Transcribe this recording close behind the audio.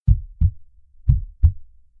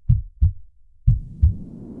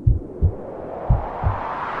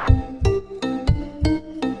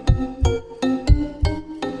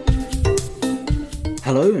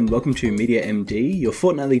welcome to Media MD, your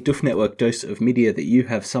fortnightly Doof Network dose of media that you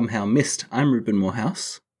have somehow missed. I'm Ruben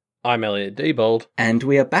Morehouse. I'm Elliot Diebold. And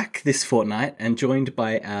we are back this fortnight and joined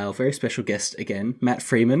by our very special guest again, Matt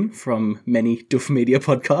Freeman from many Doof Media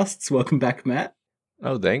podcasts. Welcome back, Matt.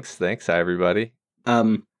 Oh, thanks. Hi, everybody.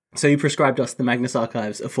 So you prescribed us the Magnus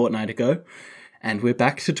Archives a fortnight ago, and we're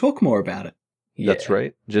back to talk more about it. Yeah. That's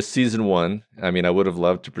right. Just season 1. I mean, I would have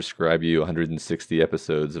loved to prescribe you 160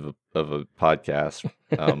 episodes of a podcast,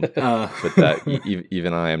 but that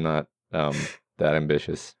even I am not that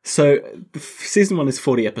ambitious. So season 1 is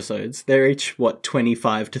 40 episodes. They're each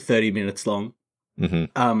 25 to 30 minutes long.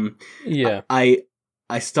 Mm-hmm.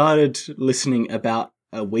 I started listening about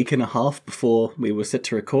a week and a half before we were set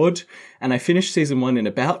to record, and I finished season 1 in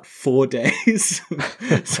about 4 days.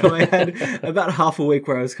 So I had about half a week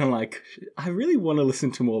where I was kind of like, I really want to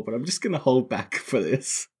listen to more, but I'm just going to hold back for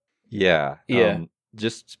this. Yeah.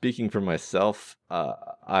 Just speaking for myself,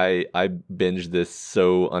 I binged this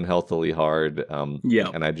so unhealthily hard,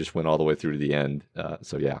 and I just went all the way through to the end.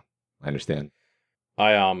 So yeah, I understand.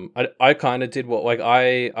 I kind of did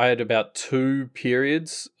I had about 2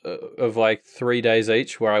 periods of 3 days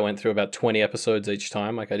each where I went through about 20 episodes each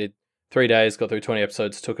time. I did 3 days, got through 20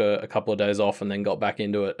 episodes, took a couple of days off, and then got back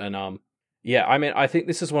into it. And I think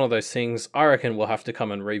this is one of those things. I reckon we'll have to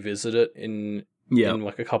come and revisit it in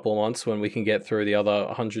a couple of months when we can get through the other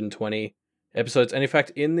 120 episodes. And in fact,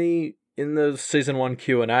 in the season 1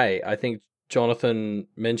 Q&A, I think Jonathan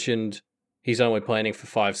mentioned he's only planning for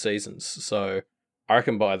 5 seasons. So I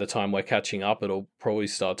reckon by the time we're catching up, it'll probably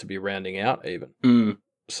start to be rounding out even.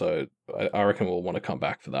 So I reckon we'll want to come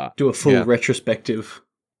back for that. Do a full retrospective.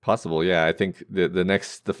 Possible, yeah. I think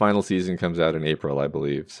the final season comes out in April, I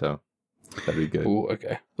believe. So that'd be good. Ooh,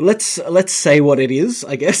 okay. Let's say what it is,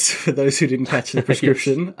 I guess, for those who didn't catch the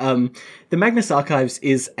prescription. Yes. The Magnus Archives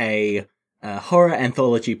is a horror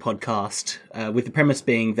anthology podcast with the premise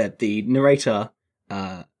being that the narrator,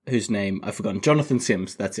 whose name I've forgotten, Jonathan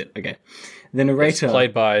Sims, that's it, okay. The narrator... It's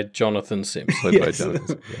played by Jonathan Sims.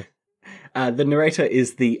 The narrator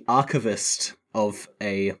is the archivist of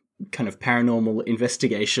a kind of paranormal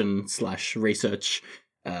investigation / research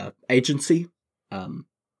agency.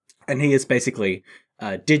 And he is basically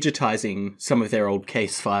digitizing some of their old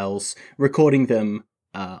case files, recording them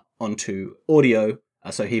onto audio.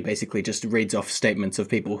 So he basically just reads off statements of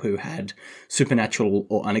people who had supernatural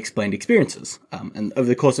or unexplained experiences. And over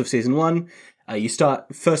the course of season 1,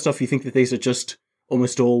 first off, you think that these are just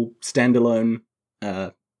almost all standalone,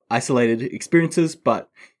 isolated experiences, but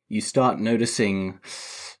you start noticing,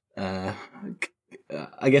 I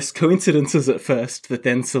guess, coincidences at first that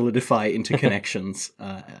then solidify into connections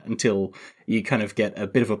until you kind of get a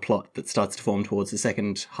bit of a plot that starts to form towards the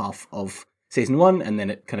second half of season 1, and then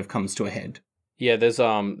it kind of comes to a head. Yeah, there's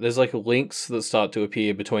links that start to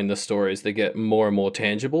appear between the stories that get more and more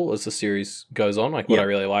tangible as the series goes on. What I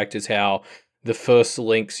really liked is how the first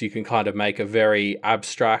links you can kind of make a very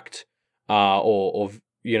abstract or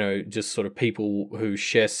just sort of people who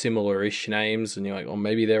share similar-ish names, and you're like, oh,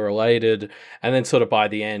 maybe they're related. And then sort of by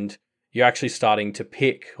the end, you're actually starting to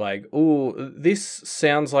pick, this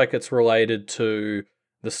sounds like it's related to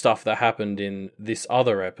the stuff that happened in this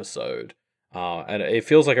other episode. And it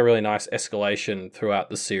feels like a really nice escalation throughout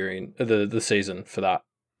the series, the season for that.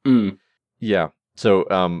 Yeah. So,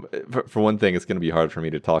 for one thing, it's going to be hard for me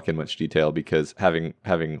to talk in much detail because having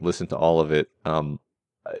listened to all of it,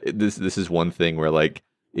 this is one thing where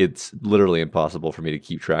it's literally impossible for me to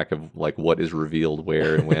keep track of what is revealed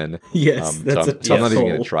where and when. Yes, that's a tough call. I'm not even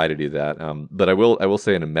going to try to do that. But I will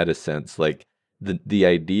say in a meta sense, the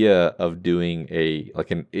idea of doing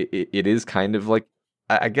it is kind of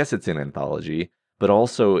I guess it's an anthology, but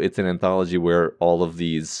also it's an anthology where all of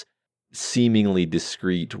these seemingly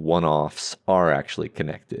discrete one-offs are actually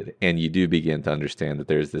connected, and you do begin to understand that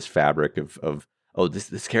there's this fabric of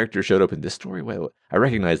this character showed up in this story. Well, I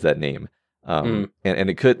recognize that name, and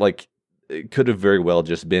it could have very well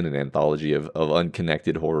just been an anthology of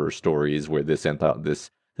unconnected horror stories where this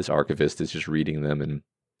archivist is just reading them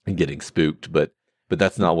and getting spooked, but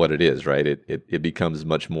that's not what it is, right? It becomes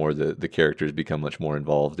much more, the characters become much more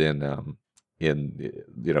involved in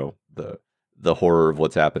the horror of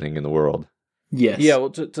what's happening in the world. Yes. Yeah,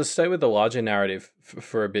 well, to stay with the larger narrative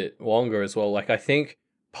for a bit longer as well, I think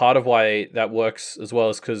part of why that works as well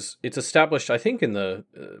is because it's established, I think, in the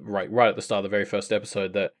right at the start of the very first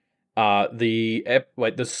episode that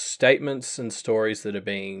the statements and stories that are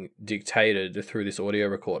being dictated through this audio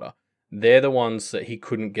recorder, they're the ones that he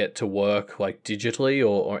couldn't get to work digitally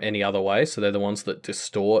or any other way. So they're the ones that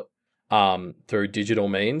distort through digital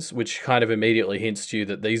means, which kind of immediately hints to you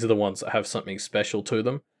that these are the ones that have something special to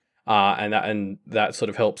them. and that sort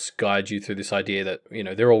of helps guide you through this idea that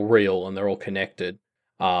they're all real and they're all connected.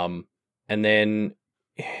 And then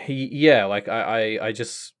like I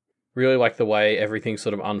just really like the way everything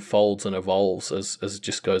sort of unfolds and evolves as it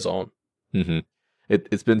just goes on. Mm-hmm.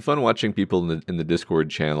 It's been fun watching people in the Discord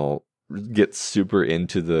channel get super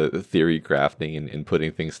into the theory crafting and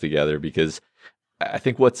putting things together, because I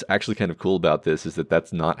think what's actually kind of cool about this is that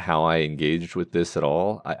that's not how I engaged with this at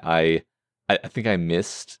all. I think I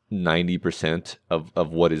missed 90%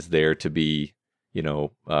 of what is there to be,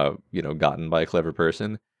 gotten by a clever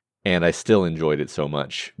person, and I still enjoyed it so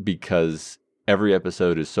much because every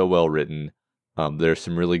episode is so well written. There's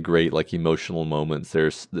some really great like emotional moments.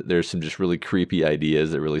 There's some just really creepy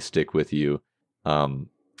ideas that really stick with you.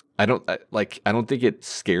 I don't think it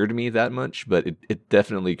scared me that much, but it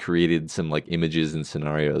definitely created some like images and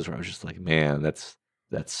scenarios where I was just like, man, that's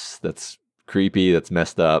creepy, that's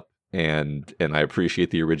messed up, and I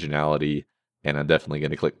appreciate the originality, and I'm definitely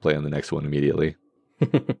going to click play on the next one immediately.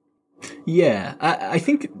 Yeah, I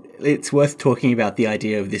think it's worth talking about the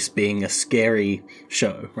idea of this being a scary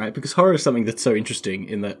show, right? Because horror is something that's so interesting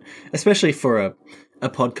in that, especially for a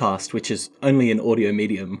podcast, which is only an audio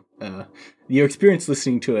medium, your experience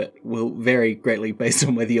listening to it will vary greatly based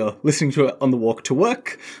on whether you're listening to it on the walk to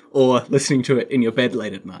work or listening to it in your bed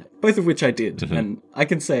late at night, both of which I did. Mm-hmm. And I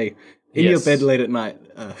can say, in your bed late at night,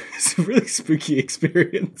 it's a really spooky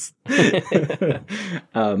experience.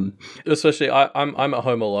 Especially, I'm at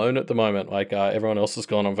home alone at the moment. Like everyone else has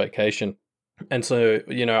gone on vacation, and so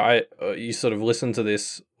you sort of listen to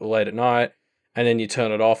this late at night, and then you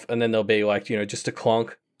turn it off, and then there'll be like just a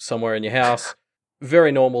clonk somewhere in your house.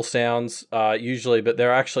 Very normal sounds usually, but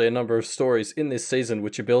there are actually a number of stories in this season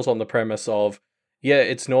which are built on the premise of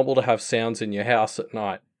it's normal to have sounds in your house at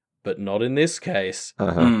night, but not in this case.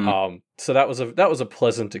 So that was a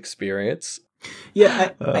pleasant experience.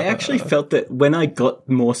 Yeah, I actually felt that when I got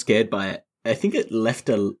more scared by it, I think it left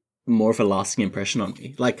more of a lasting impression on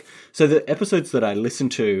me. Like, so the episodes that I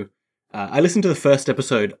listened to the first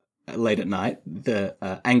episode late at night, the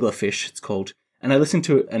Anglerfish, it's called, and I listened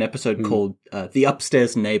to an episode called The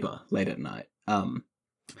Upstairs Neighbor late at night,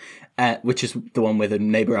 which is the one where the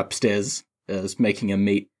neighbor upstairs is making a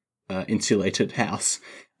meat insulated house.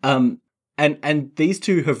 And these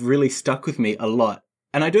two have really stuck with me a lot.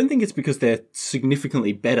 And I don't think it's because they're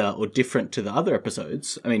significantly better or different to the other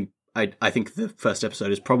episodes. I mean, I think the first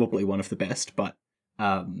episode is probably one of the best, but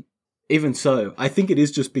even so, I think it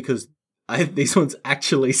is just because these ones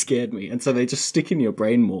actually scared me, and so they just stick in your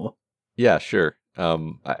brain more. Yeah, sure.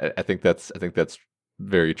 I think that's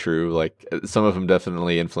very true. Like some of them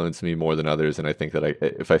definitely influenced me more than others, and I think that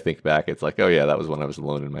if I think back, it's like, oh yeah, that was when I was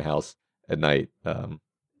alone in my house at night.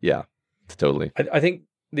 Yeah, totally. I think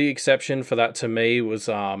the exception for that to me was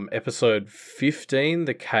episode 15,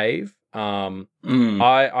 The Cave.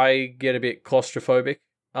 I get a bit claustrophobic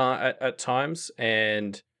at times,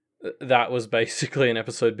 and that was basically an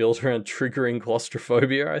episode built around triggering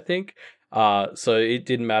claustrophobia, I think. So it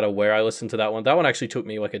didn't matter where I listened to that one. That one actually took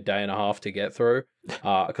me like a day and a half to get through,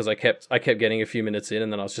 because I kept getting a few minutes in,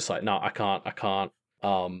 and then I was just like, no, I can't.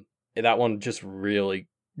 That one just really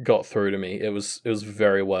got through to me. It was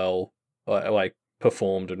very well like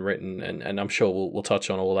performed and written, and I'm sure we'll touch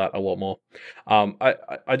on all that a lot more.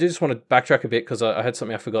 I do just want to backtrack a bit because I had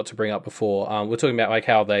something I forgot to bring up before. We're talking about like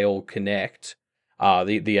how they all connect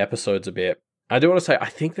the episodes a bit. I do want to say I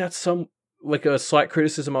think that's like a slight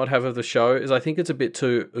criticism I would have of the show is I think it's a bit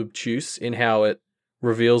too obtuse in how it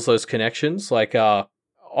reveals those connections. Like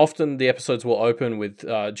often the episodes will open with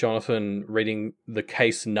Jonathan reading the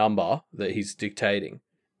case number that he's dictating,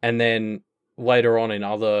 and then later on in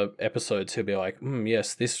other episodes he'll be like,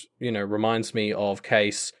 yes, this reminds me of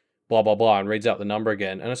case blah blah blah, and reads out the number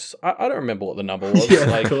again, and it's just, I don't remember what the number was. Yeah,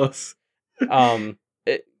 like, of course.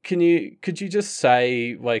 Could you just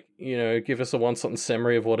say, like, give us a one sentence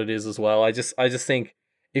summary of what it is as well? I just think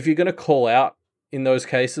if you're going to call out in those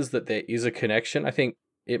cases that there is a connection, I think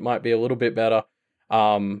it might be a little bit better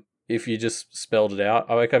if you just spelled it out.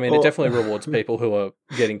 Like, I mean, it definitely rewards people who are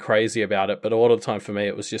getting crazy about it, but a lot of the time for me,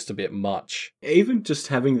 it was just a bit much. Even just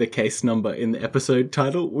having the case number in the episode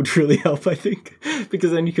title would really help, I think,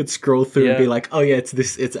 because then you could scroll through and be like, oh yeah, it's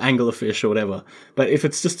anglerfish or whatever. But if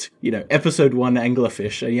it's just, episode 1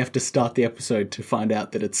 anglerfish, and you have to start the episode to find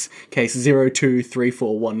out that it's case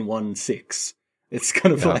 0234116, it's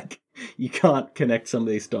kind of like, you can't connect some of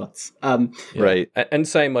these dots. Right. And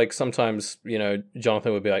same, like, sometimes,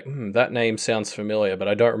 Jonathan would be like, that name sounds familiar, but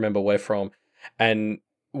I don't remember where from. And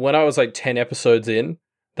when I was like 10 episodes in,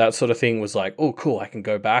 that sort of thing was like, oh, cool, I can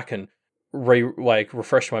go back and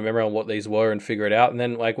refresh my memory on what these were and figure it out. And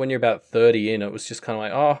then, like, when you're about 30 in, it was just kind of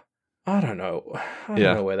like, oh, I don't know. I don't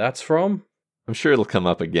Yeah. know where that's from. I'm sure it'll come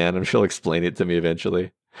up again. I'm sure he'll explain it to me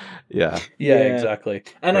eventually. Yeah. Yeah, Yeah. exactly.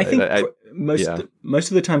 And I Right. think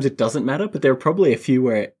most of the times it doesn't matter, but there are probably a few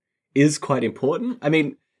where it is quite important. I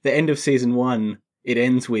mean, the end of season 1, it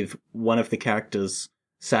ends with one of the characters,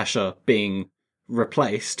 Sasha, being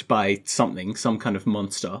replaced by some kind of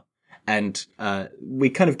monster. And we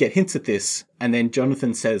kind of get hints at this, and then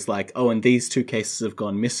Jonathan says, like, oh, and these 2 cases have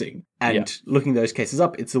gone missing. And looking those cases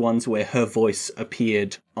up, it's the ones where her voice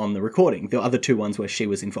appeared on the recording. The other 2 ones where she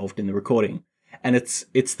was involved in the recording. And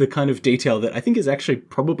it's the kind of detail that I think is actually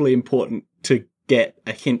probably important to get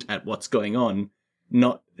a hint at what's going on.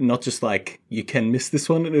 Not just like, you can miss this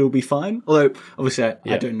one and it'll be fine. Although, obviously,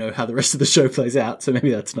 I don't know how the rest of the show plays out, so maybe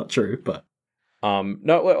that's not true, but...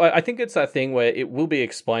 No, I think it's that thing where it will be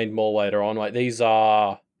explained more later on. Like, these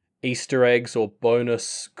are Easter eggs or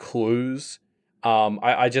bonus clues.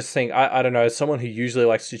 I just think, I don't know, as someone who usually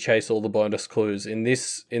likes to chase all the bonus clues, in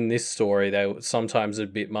this story, they were sometimes a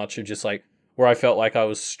bit much of just like, where I felt like I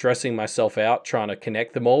was stressing myself out trying to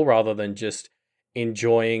connect them all rather than just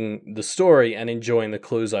enjoying the story and enjoying the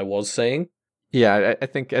clues I was seeing. Yeah, I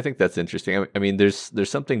think that's interesting. I mean, there's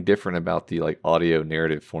something different about the like audio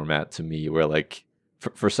narrative format to me, where like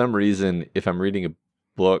for some reason, if I'm reading a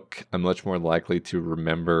book, I'm much more likely to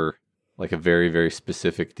remember like a very, very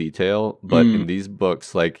specific detail. But in these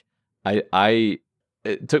books, like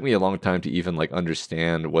it took me a long time to even like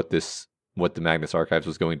understand what the Magnus Archives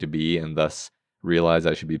was going to be, and thus realize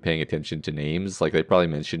I should be paying attention to names. Like, they probably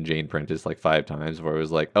mentioned Jane Prentice like 5 times, where I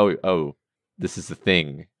was like, oh, this is the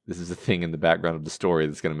thing. This is the thing in the background of the story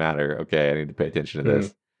that's going to matter. Okay, I need to pay attention to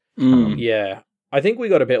this. Yeah. I think we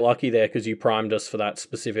got a bit lucky there because you primed us for that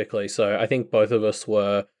specifically. So I think both of us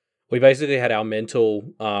we basically had our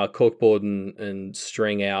mental corkboard and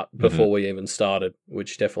string out before we even started,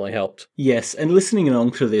 which definitely helped. Yes, and listening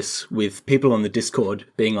along to this with people on the Discord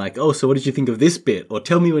being like, oh, so what did you think of this bit? Or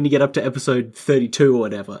tell me when you get up to episode 32 or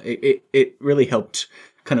whatever. It really helped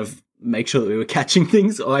kind of make sure that we were catching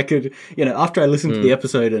things. Or I could, after I listened to the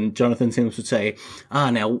episode and Jonathan Sims would say,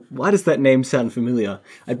 now, why does that name sound familiar?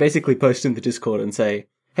 I'd basically post in the Discord and say,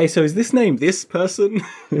 hey, so is this name this person?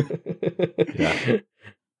 Yeah.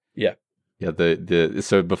 Yeah.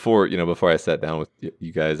 So before I sat down with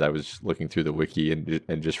you guys, I was looking through the wiki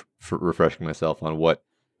and just refreshing myself on what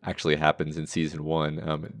actually happens in season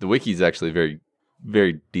 1. The wiki is actually very,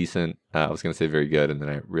 very decent. I was going to say very good, and then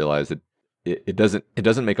I realized that it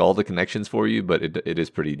doesn't make all the connections for you, but it is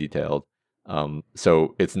pretty detailed.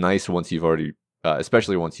 So it's nice once you've already,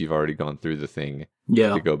 especially once you've already gone through the thing,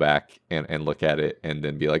 to go back and look at it and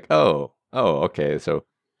then be like, oh, okay, so.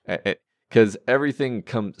 Because everything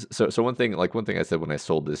comes... So one thing I said when I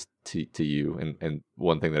sold this to you, and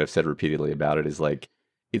one thing that I've said repeatedly about it is, like,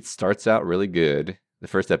 it starts out really good. The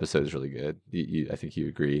first episode is really good. I think you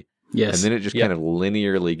agree. Yes. And then it just kind of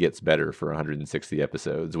linearly gets better for 160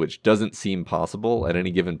 episodes, which doesn't seem possible at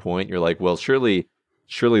any given point. You're like, well, surely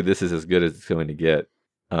this is as good as it's going to get.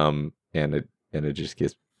 And it just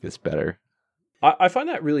gets better. I find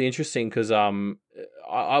that really interesting because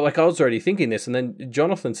I was already thinking this, and then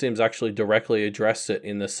Jonathan Sims actually directly addressed it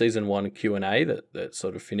in the season 1 Q&A that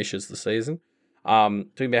sort of finishes the season. Talking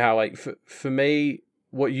about how, like, for me,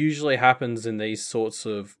 what usually happens in these sorts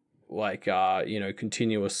of like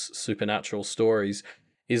continuous supernatural stories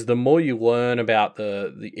is the more you learn about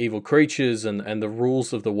the evil creatures and the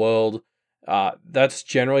rules of the world, that's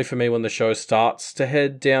generally for me when the show starts to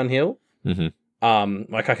head downhill. Mm-hmm.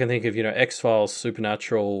 Like, I can think of, X-Files,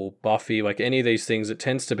 Supernatural, Buffy, like any of these things, it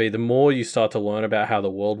tends to be the more you start to learn about how the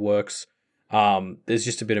world works, there's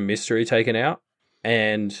just a bit of mystery taken out.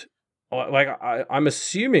 And like, I'm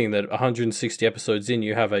assuming that 160 episodes in,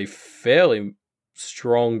 you have a fairly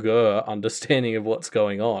stronger understanding of what's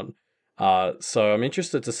going on. So I'm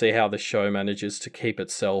interested to see how the show manages to keep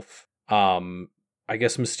itself, I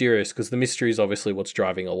guess, mysterious, because the mystery is obviously what's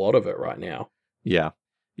driving a lot of it right now. Yeah.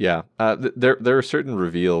 Yeah, there are certain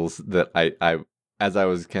reveals that I as I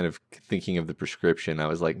was kind of thinking of the prescription, I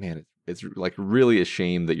was like, man, it's like really a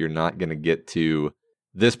shame that you're not going to get to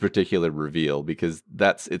this particular reveal, because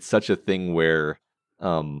it's such a thing where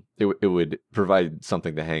it would provide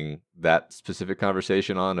something to hang that specific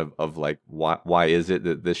conversation on of like why is it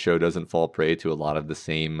that this show doesn't fall prey to a lot of the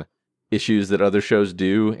same issues that other shows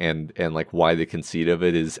do, and like why the conceit of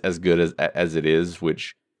it is as good as it is,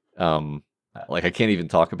 which like, I can't even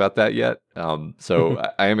talk about that yet. So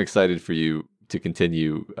I am excited for you to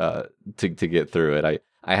continue to get through it.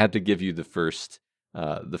 I had to give you the first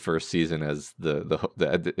season as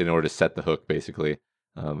the in order to set the hook, basically.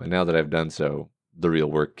 And now that I've done so, the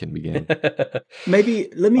real work can begin. Maybe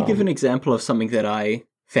let me give an example of something that I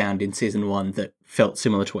found in season 1 that felt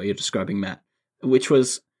similar to what you're describing, Matt, which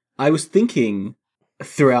was, I was thinking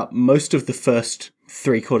throughout most of the first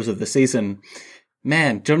 3/4 of the season,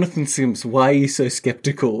 man, Jonathan Sims, why are you so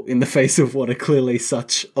skeptical in the face of what are clearly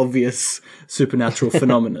such obvious supernatural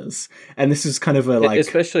phenomena? And this is kind of a like...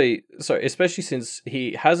 Especially since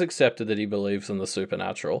he has accepted that he believes in the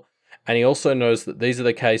supernatural, and he also knows that these are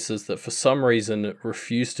the cases that for some reason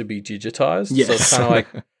refuse to be digitized. Yes. So it's kind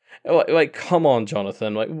of like, come on,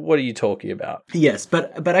 Jonathan, like, what are you talking about? Yes,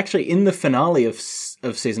 but actually in the finale of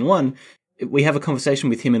season 1, we have a conversation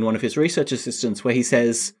with him and one of his research assistants where he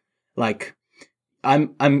says, like,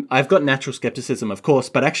 I've got natural skepticism, of course,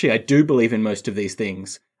 but actually I do believe in most of these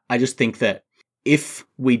things. I just think that if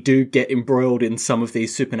we do get embroiled in some of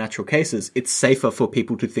these supernatural cases, it's safer for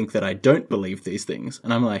people to think that I don't believe these things.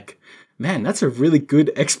 And I'm like, man, that's a really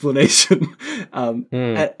good explanation.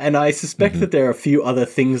 And I suspect that there are a few other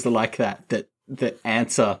things like that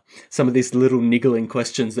answer some of these little niggling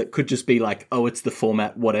questions that could just be like, oh, it's the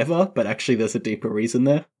format, whatever, but actually there's a deeper reason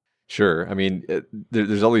there. Sure. I mean,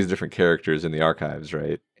 there's all these different characters in the archives,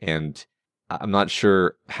 right? And I'm not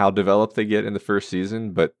sure how developed they get in the first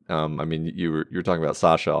season, but I mean, you were talking about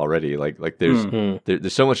Sasha already. Like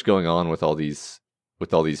there's so much going on with all these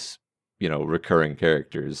recurring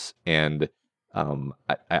characters, and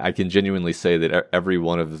I can genuinely say that every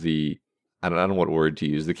one of the I don't know what word to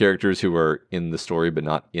use, the characters who are in the story but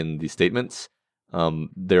not in the statements,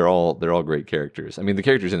 they're all great characters. I mean, the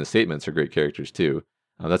characters in the statements are great characters too.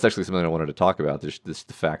 That's actually something I wanted to talk about. There's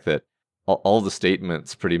the fact that all the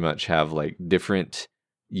statements pretty much have like different,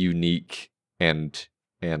 unique, and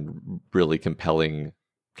really compelling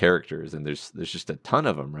characters, and there's just a ton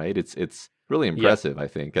of them, right? It's really impressive, I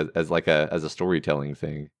think, as a storytelling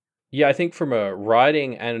thing. Yeah, I think from a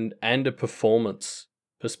writing and a performance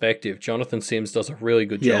perspective, Jonathan Sims does a really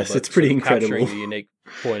good job. Yes, it's pretty incredible. Capturing the unique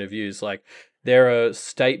point of views. Like, there are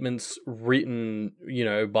statements written,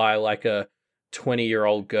 by like a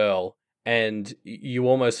 20-year-old girl, and you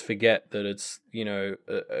almost forget that it's,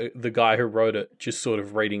 the guy who wrote it just sort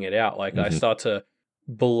of reading it out. Like, I start to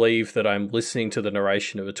believe that I'm listening to the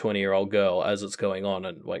narration of a 20-year-old girl as it's going on.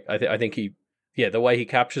 And like, I think the way he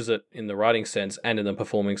captures it in the writing sense and in the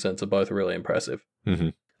performing sense are both really impressive. Mm-hmm.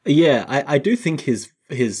 Yeah, I do think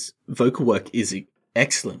his vocal work is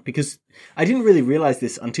excellent, because I didn't really realize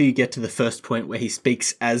this until you get to the first point where he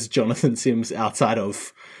speaks as Jonathan Sims outside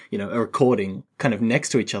of, a recording kind of next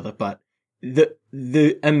to each other. But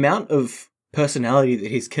the amount of personality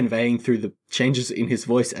that he's conveying through the changes in his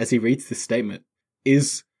voice as he reads this statement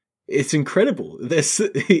it's incredible.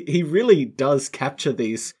 He really does capture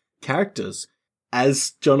these characters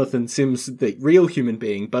as Jonathan Sims, the real human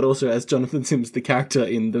being, but also as Jonathan Sims, the character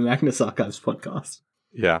in the Magnus Archives podcast.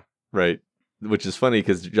 Yeah, right. Which is funny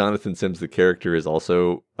because Jonathan Sims, the character, is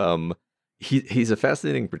also he's a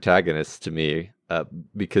fascinating protagonist to me,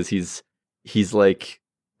 because he's like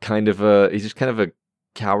he's just kind of a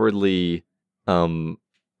cowardly,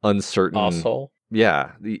 uncertain asshole.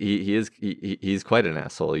 Yeah, he's quite an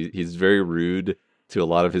asshole. He's very rude to a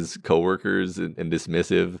lot of his coworkers and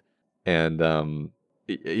dismissive. And I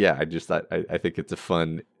think it's a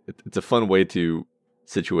fun way to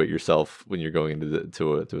situate yourself when you're going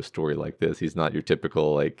into a story like this. He's not your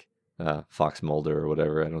typical like Fox Mulder or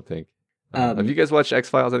whatever. I don't think. Have you guys watched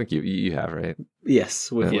X-Files? I think you have, right?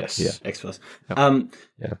 Yes, we've watched X-Files.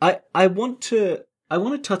 I want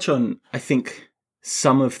to touch on, I think,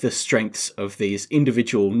 some of the strengths of these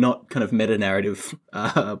individual, not kind of meta narrative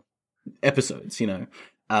episodes. And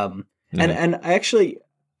I actually,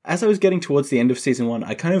 as I was getting towards the end of season 1,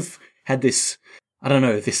 I kind of had this, I don't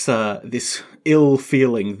know, this ill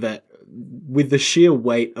feeling that with the sheer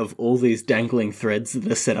weight of all these dangling threads that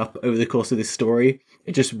are set up over the course of this story,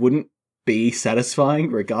 it just wouldn't be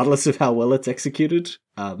satisfying regardless of how well it's executed.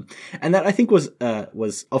 And that, I think, was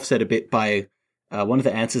offset a bit by one of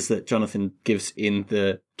the answers that Jonathan gives in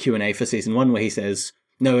the Q&A for season 1, where he says,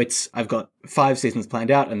 no, I've got 5 seasons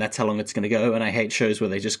planned out, and that's how long it's going to go. And I hate shows where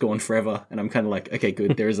they just go on forever. And I'm kind of like, okay,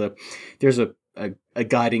 good. There's a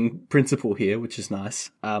guiding principle here, which is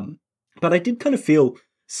nice. But I did kind of feel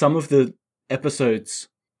some of the episodes,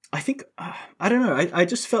 I think, I don't know. I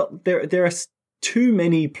just felt there are too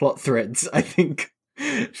many plot threads, I think,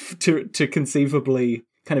 to conceivably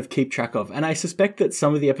kind of keep track of. And I suspect that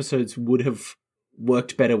some of the episodes would have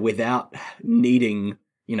worked better without needing,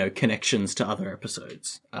 connections to other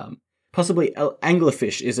episodes. Possibly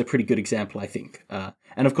Anglerfish is a pretty good example, I think.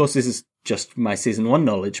 And of course, this is just my season 1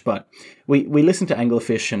 knowledge, but we listened to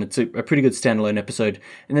Anglerfish, and it's a pretty good standalone episode.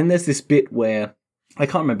 And then there's this bit where, I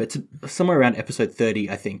can't remember, it's somewhere around episode 30,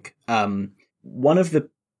 I think. One of the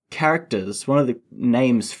characters, one of the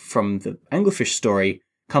names from the Anglerfish story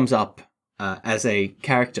comes up as a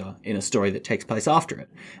character in a story that takes place after it.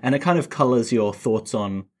 And it kind of colours your thoughts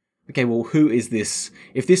on, okay, well, who is this?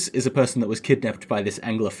 If this is a person that was kidnapped by this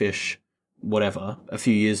anglerfish, whatever, a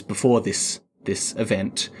few years before this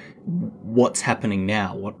event, what's happening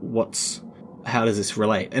now? How does this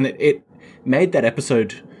relate? And it made that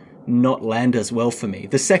episode not land as well for me.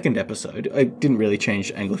 The second episode, it didn't really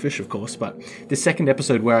change anglerfish, of course, but the second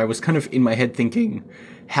episode where I was kind of in my head thinking,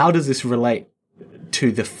 how does this relate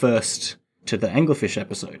to the anglerfish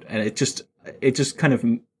episode? And it just kind of,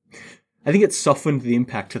 I think it softened the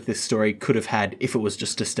impact that this story could have had if it was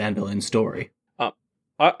just a standalone story.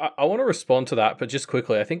 I want to respond to that, but just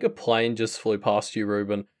quickly, I think a plane just flew past you,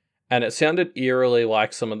 Ruben, and it sounded eerily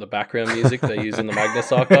like some of the background music they use in the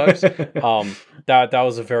Magnus Archives. That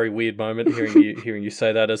was a very weird moment hearing you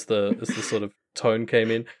say that as the sort of tone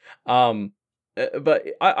came in. But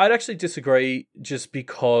I'd actually disagree, just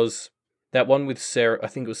because that one with Sarah, I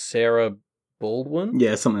think it was Sarah Baldwin.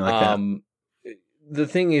 Yeah, something like that. The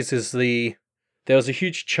thing is there was a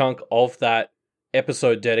huge chunk of that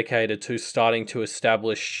episode dedicated to starting to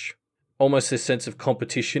establish almost this sense of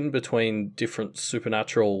competition between different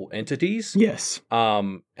supernatural entities. Yes.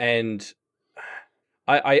 And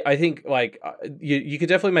I think, like, you could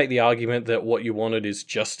definitely make the argument that what you wanted is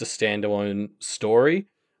just a standalone story.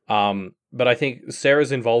 But I think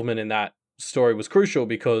Sarah's involvement in that story was crucial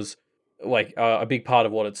because, like, a big part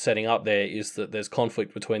of what it's setting up there is that there's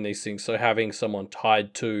conflict between these things. So having someone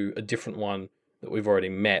tied to a different one that we've already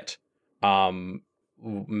met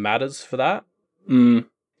matters for that.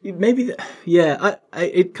 Maybe, yeah.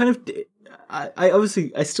 It kind of, I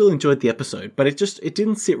obviously, I still enjoyed the episode, but it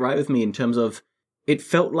didn't sit right with me in terms of, it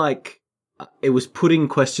felt like it was putting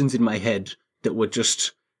questions in my head that were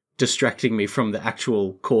just distracting me from the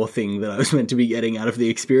actual core thing that I was meant to be getting out of the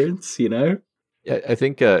experience, you know? Yeah, I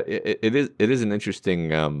think it is an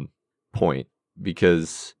interesting point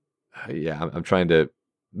because, I'm trying to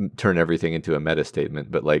turn everything into a meta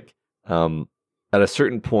statement, but like at a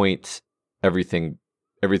certain point, everything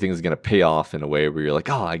is going to pay off in a way where you're like,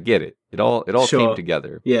 oh, I get it. It all Sure. came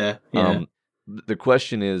together. Yeah. The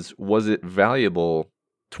question is, was it valuable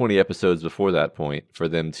 20 episodes before that point for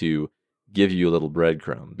them to give you a little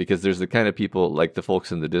breadcrumb? Because there's the kind of people like the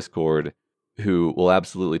folks in the Discord who will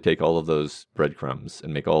absolutely take all of those breadcrumbs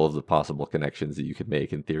and make all of the possible connections that you could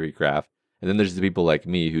make in theory craft. And then there's the people like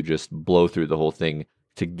me who just blow through the whole thing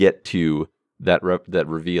to get to that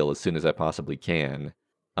reveal as soon as I possibly can.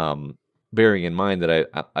 Bearing in mind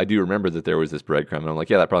that I do remember that there was this breadcrumb, and I'm like,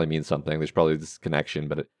 yeah, that probably means something. There's probably this connection,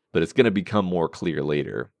 but it's going to become more clear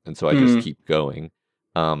later, and so I just keep going.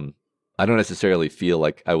 I don't necessarily feel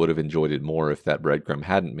like I would have enjoyed it more if that breadcrumb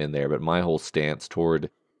hadn't been there, but my whole stance toward,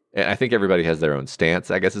 and I think everybody has their own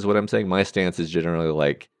stance, I guess is what I'm saying. My stance is generally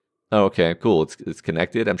like, oh, okay, cool, it's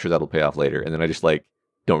connected. I'm sure that'll pay off later, and then I just like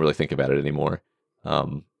don't really think about it anymore.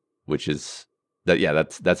 Which is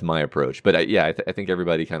that's my approach. But I think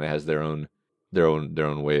everybody kind of has their own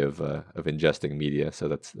way of ingesting media. So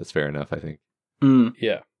that's fair enough, I think.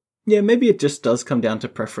 Yeah, maybe it just does come down to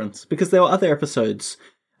preference, because there were other episodes.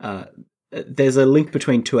 There's a link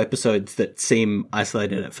between two episodes that seem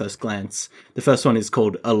isolated at first glance. The first one is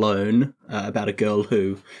called Alone, about a girl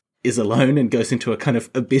who is alone and goes into a kind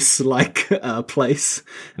of abyss-like place.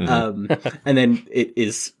 Mm-hmm. And then it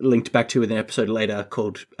is linked back to with an episode later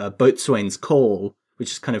called Boatswain's Call,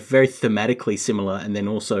 which is kind of very thematically similar, and then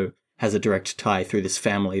also has a direct tie through this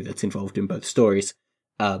family that's involved in both stories.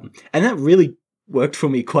 And that really worked for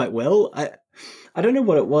me quite well. I don't know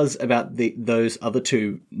what it was about those other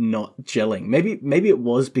two not gelling. Maybe it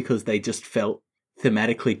was because they just felt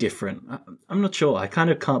thematically different. I'm not sure. I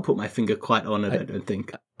kind of can't put my finger quite on it, I don't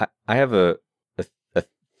think. I have a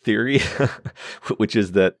theory, which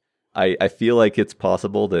is that I feel like it's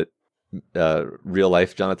possible that real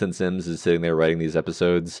life Jonathan Sims is sitting there writing these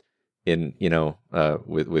episodes in,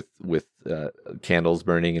 with candles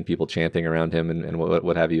burning and people chanting around him and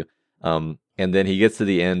what have you. And then he gets to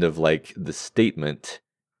the end of like the statement,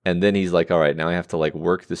 and then he's like, all right, now I have to like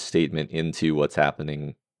work the statement into what's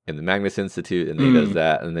happening in the Magnus Institute, and then he does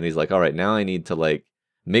that, and then he's like, all right, now I need to like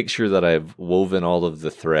make sure that I've woven all of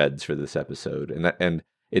the threads for this episode, and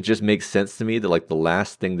it just makes sense to me that like the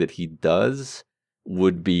last thing that he does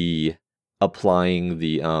would be applying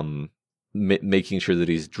the making sure that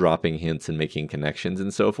he's dropping hints and making connections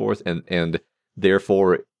and so forth, and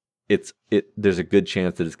therefore there's a good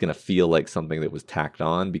chance that it's going to feel like something that was tacked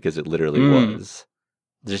on because it literally was.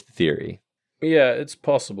 Just a theory. Yeah, it's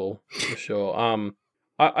possible for sure.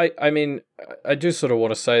 I mean, I do sort of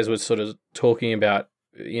want to say, as we're sort of talking about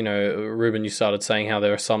Ruben, you started saying how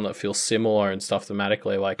there are some that feel similar and stuff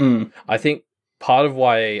thematically. Like, I think part of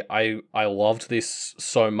why I loved this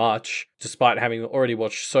so much, despite having already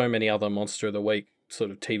watched so many other Monster of the Week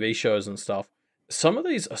sort of TV shows and stuff, some of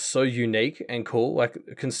these are so unique and cool. Like,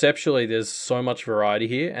 conceptually, there's so much variety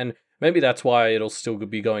here, and maybe that's why it'll still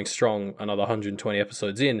be going strong another 120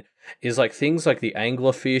 episodes in, is like things like the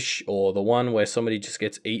anglerfish, or the one where somebody just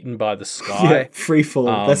gets eaten by the sky. Yeah,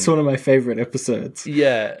 Freefall. That's one of my favorite episodes.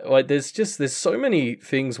 Yeah, like there's so many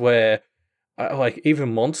things where like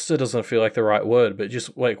even monster doesn't feel like the right word, but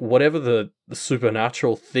just like whatever the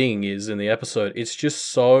supernatural thing is in the episode, it's just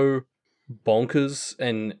so bonkers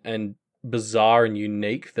and bizarre and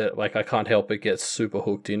unique that like I can't help but get super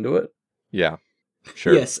hooked into it. Yeah.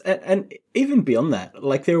 Sure. Yes, and even beyond that,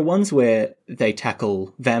 like there are ones where they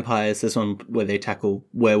tackle vampires, there's one where they tackle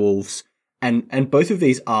werewolves, and both of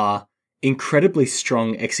these are incredibly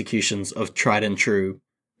strong executions of tried and true,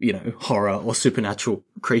 horror or supernatural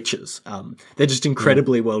creatures. They're just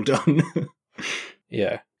incredibly well done.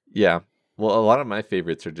 Yeah. Yeah. Well, a lot of my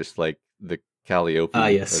favorites are just like the Calliope.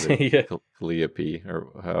 Yes. Or the Yeah. Calliope,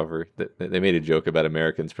 or however. They made a joke about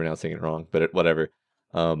Americans pronouncing it wrong, but whatever.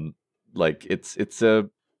 Like it's a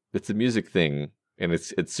music thing, and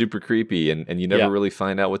it's super creepy, and you never really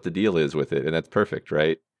find out what the deal is with it, and that's perfect,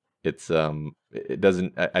 right? It's it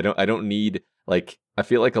doesn't. I don't need, like, I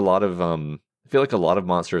feel like a lot of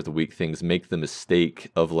Monster of the Week things make the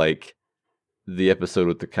mistake of like the episode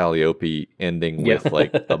with the Calliope ending with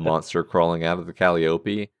like a monster crawling out of the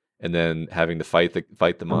Calliope and then having to fight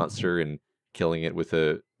the monster and killing it with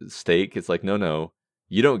a stake. It's like, no,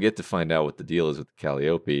 you don't get to find out what the deal is with the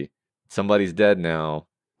Calliope. Somebody's dead now.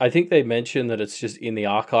 I think they mention that it's just in the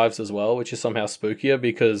archives as well, which is somehow spookier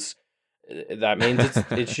because that means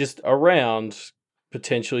it's just around,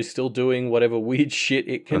 potentially still doing whatever weird shit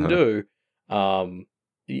it can do.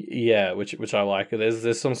 Yeah, which I like.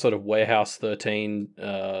 There's some sort of Warehouse 13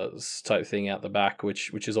 type thing out the back,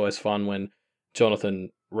 which is always fun when Jonathan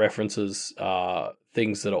references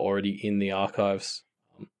things that are already in the archives.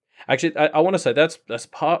 Actually, I want to say that's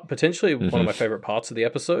potentially one of my favorite parts of the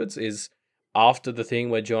episodes is after the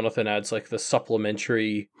thing where Jonathan adds like the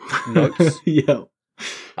supplementary notes Yeah.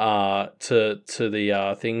 to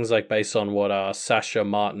the things like based on what Sasha,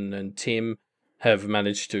 Martin, and Tim have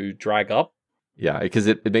managed to drag up. Yeah, because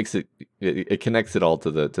it makes it connects it all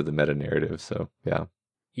to the meta narrative. So yeah.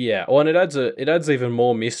 Yeah, well, and it adds even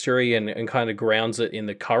more mystery and kind of grounds it in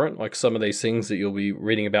the current, like some of these things that you'll be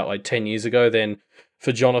reading about like 10 years ago. Then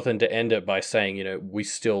for Jonathan to end it by saying, we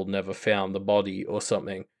still never found the body or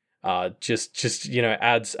something, just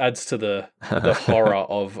adds to the horror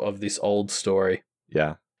of this old story.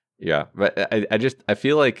 Yeah, but I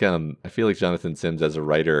feel like Jonathan Sims as a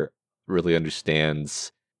writer really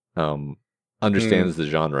understands the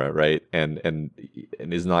genre, right? And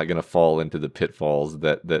is not going to fall into the pitfalls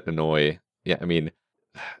that annoy. Yeah, I mean,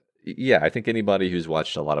 yeah, I think anybody who's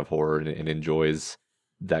watched a lot of horror and enjoys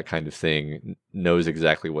that kind of thing knows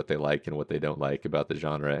exactly what they like and what they don't like about the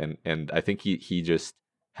genre, and I think he just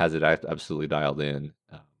has it absolutely dialed in.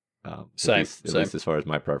 Same. At least as far as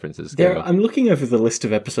my preferences go. I'm looking over the list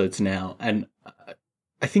of episodes now, and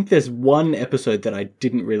I think there's one episode that I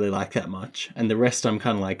didn't really like that much, and the rest I'm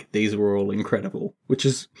kind of like, these were all incredible, which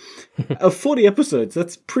is of 40 episodes.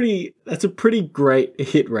 That's a pretty great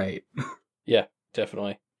hit rate. Yeah,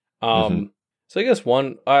 definitely. So I guess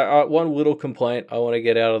one little complaint I want to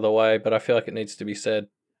get out of the way, but I feel like it needs to be said.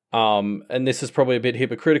 And this is probably a bit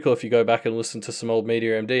hypocritical if you go back and listen to some old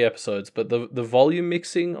Media MD episodes, but the volume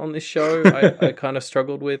mixing on this show I kind of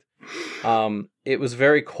struggled with. It was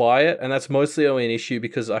very quiet, and that's mostly only an issue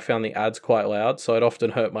because I found the ads quite loud, so it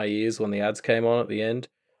often hurt my ears when the ads came on at the end,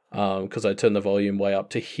 because I turned the volume way up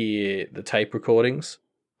to hear the tape recordings.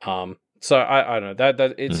 So I don't know,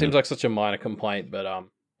 that it seems like such a minor complaint, but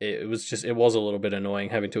it was a little bit annoying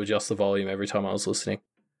having to adjust the volume every time I was listening.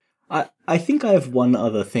 I think I have one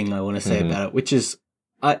other thing I want to say about it, which is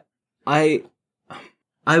I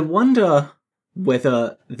wonder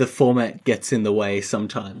whether the format gets in the way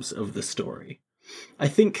sometimes of the story. I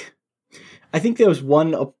think there was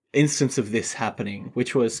one instance of this happening,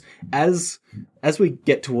 which was as we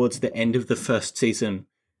get towards the end of the first season,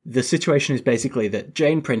 the situation is basically that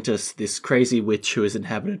Jane Prentice, this crazy witch who is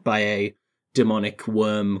inhabited by a demonic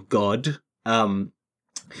worm god,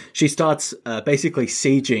 she starts basically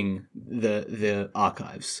sieging the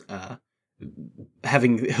archives,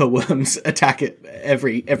 having her worms attack it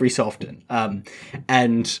every so often,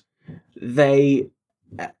 and they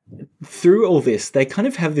through all this, they kind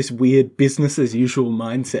of have this weird business as usual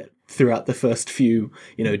mindset throughout the first few,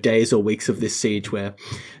 days or weeks of this siege, where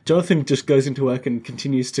Jonathan just goes into work and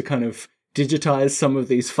continues to kind of digitize some of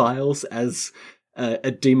these files as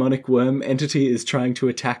a demonic worm entity is trying to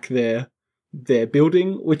attack their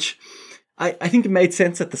building, which I think it made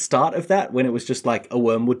sense at the start of that, when it was just like a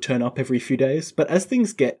worm would turn up every few days. But as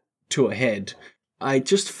things get to a head, I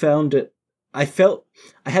just found it, I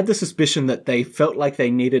had the suspicion that they felt like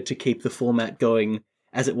they needed to keep the format going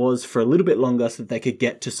as it was for a little bit longer so that they could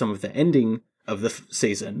get to some of the ending of the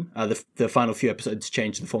season. The final few episodes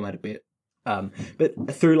changed the format a bit.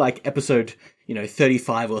 But through like episode,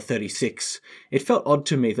 35 or 36, it felt odd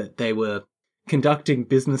to me that they were conducting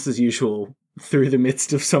business as usual through the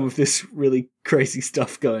midst of some of this really crazy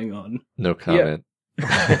stuff going on. No comment.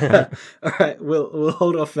 Yeah. All right, we'll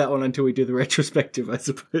hold off that one until we do the retrospective, I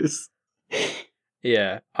suppose.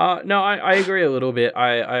 Yeah. No, I agree a little bit.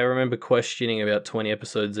 I remember questioning about 20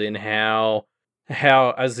 episodes in how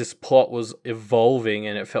as this plot was evolving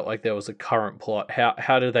and it felt like there was a current plot,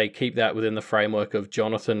 how do they keep that within the framework of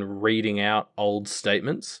Jonathan reading out old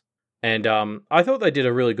statements? And I thought they did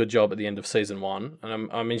a really good job at the end of season 1, and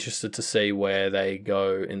I'm interested to see where they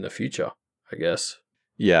go in the future, I guess.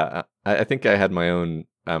 Yeah, I think I had my own.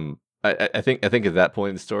 I think at that point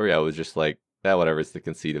in the story, I was just like, whatever. It's the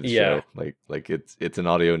conceit of the show. Like it's an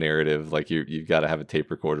audio narrative. Like you've got to have a tape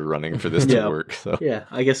recorder running for this to work. So yeah,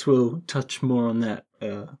 I guess we'll touch more on that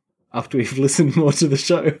after we've listened more to the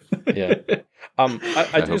show. Yeah.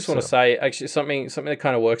 I just want to say actually something that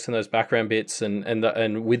kind of works in those background bits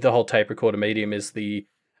and with the whole tape recorder medium is the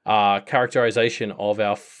characterization of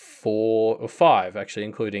our 4 or 5 actually,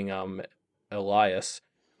 including Elias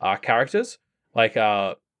characters. Like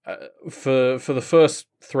for the first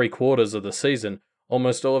 3 quarters of the season,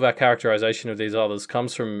 almost all of our characterization of these others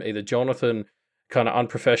comes from either Jonathan kind of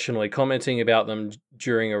unprofessionally commenting about them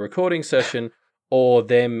during a recording session, or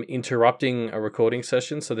them interrupting a recording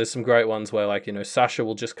session. So there's some great ones where, like, Sasha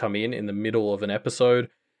will just come in the middle of an episode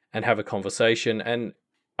and have a conversation. And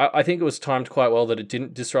I think it was timed quite well that it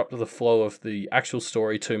didn't disrupt the flow of the actual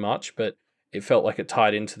story too much, but it felt like it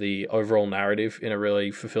tied into the overall narrative in a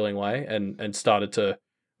really fulfilling way and started to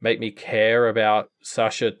make me care about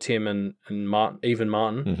Sasha, Tim, and Martin, even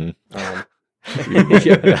Martin.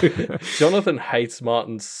 Mm-hmm. Jonathan hates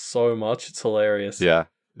Martin so much. It's hilarious. Yeah,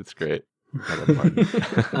 it's great. I love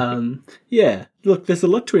Martin. Yeah, look, there's a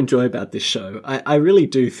lot to enjoy about this show. I really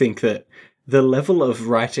do think that the level of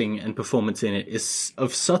writing and performance in it is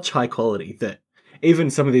of such high quality that even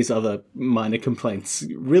some of these other minor complaints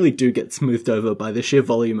really do get smoothed over by the sheer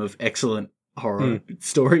volume of excellent horror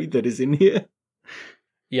story that is in here.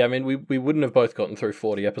 Yeah, I mean, we wouldn't have both gotten through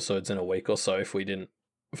 40 episodes in a week or so if we didn't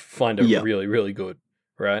find it really, really good,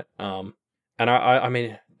 right? And I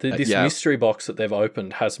mean, this mystery box that they've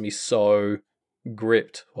opened has me so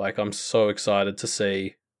gripped. Like, I'm so excited to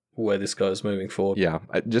see where this goes moving forward. Yeah,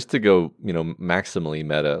 just to go, maximally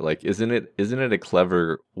meta, like, isn't it a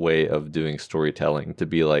clever way of doing storytelling to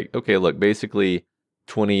be like, okay, look, basically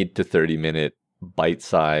 20 to 30 minute bite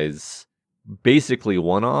size, basically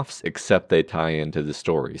one-offs, except they tie into the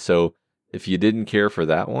story. So if you didn't care for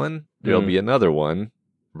that one, there'll be another one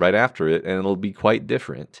right after it, and it'll be quite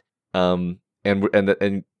different. And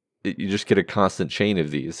you just get a constant chain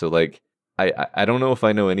of these. So like, I don't know if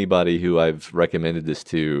I know anybody who I've recommended this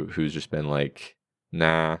to who's just been like,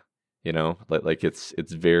 nah, like it's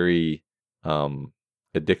very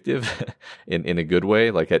addictive in a good way.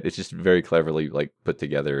 Like, it's just very cleverly like put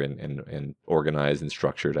together and organized and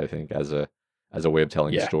structured, I think, as a way of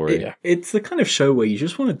telling a story. It's the kind of show where you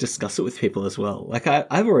just want to discuss it with people as well. Like,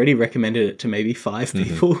 I've already recommended it to maybe 5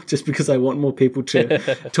 people just because I want more people to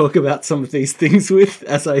talk about some of these things with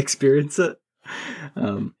as I experience it.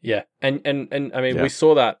 And I mean, we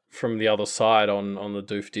saw that from the other side on the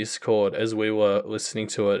Doof Discord as we were listening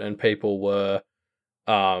to it, and people were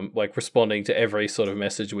like responding to every sort of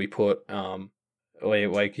message we put. I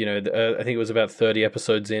think it was about 30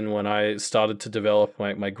 episodes in when I started to develop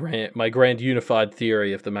my grand unified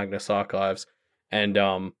theory of the Magnus Archives, and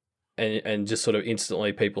just sort of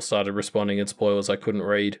instantly people started responding in spoilers I couldn't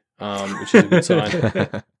read, which is a good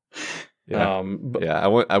sign.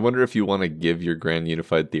 I wonder if you want to give your grand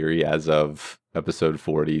unified theory as of episode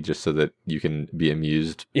 40, just so that you can be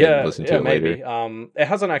amused and listen to it maybe. later. It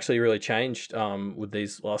hasn't actually really changed with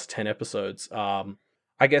these last 10 episodes.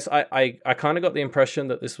 I guess I kind of got the impression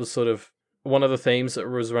that this was sort of one of the themes that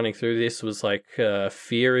was running through this was like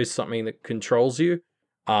fear is something that controls you.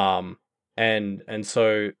 And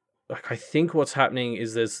so like, I think what's happening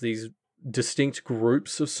is there's these distinct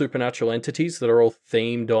groups of supernatural entities that are all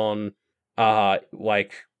themed on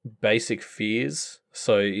like basic fears.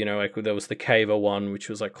 So, you know, like there was the caver one, which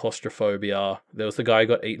was like claustrophobia. There was the guy who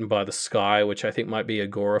got eaten by the sky, which I think might be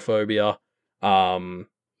agoraphobia.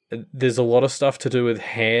 There's a lot of stuff to do with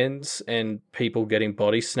hands and people getting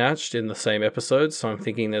body snatched in the same episode. So I'm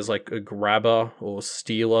thinking there's like a grabber or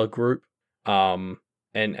stealer group. And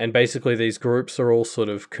basically these groups are all sort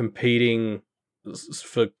of competing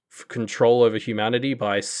for control over humanity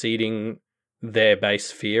by seeding their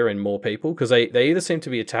base fear in more people, because they either seem to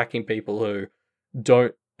be attacking people who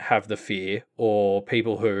don't have the fear or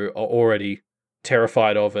people who are already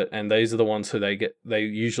terrified of it, and these are the ones who they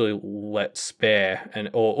usually let spare and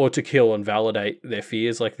or to kill and validate their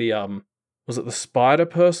fears. Like the was it the spider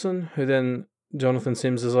person who then Jonathan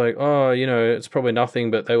Sims is like, oh, you know, it's probably nothing,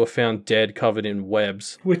 but they were found dead covered in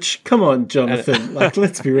webs. Which, come on, Jonathan, like,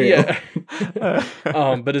 let's be real. Yeah.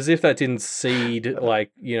 But as if that didn't seed,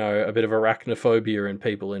 like, you know, a bit of arachnophobia in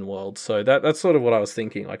people in world. So that's sort of what I was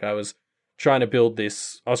thinking. Like, I was trying to build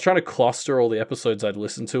this, I was trying to cluster all the episodes I'd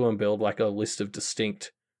listened to and build like a list of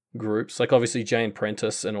distinct groups. Like, obviously Jane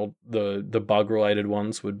Prentice and all the bug related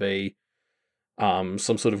ones would be some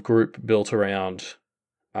sort of group built around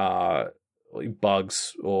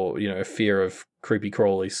bugs or, you know, fear of creepy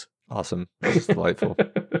crawlies. Awesome. That's delightful.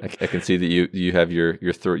 I can see that you have your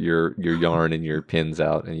yarn and your pins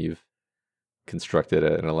out, and you've constructed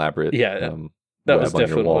an elaborate that was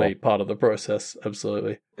definitely part of the process.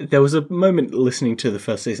 Absolutely. There was a moment listening to the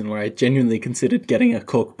first season where I genuinely considered getting a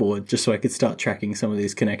corkboard just so I could start tracking some of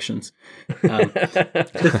these connections.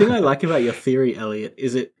 The thing I like about your theory, Elliot,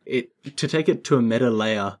 is it to take it to a meta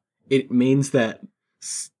layer, it means that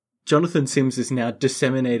Jonathan Sims is now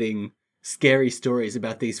disseminating scary stories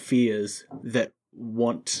about these fears that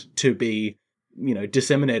want to be, you know,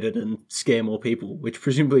 disseminated and scare more people, which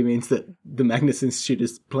presumably means that the Magnus Institute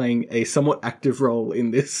is playing a somewhat active role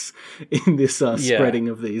in this spreading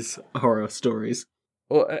of these horror stories.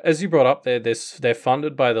 Well, as you brought up there, they're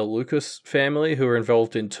funded by the Lucas family, who are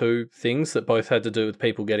involved in two things that both had to do with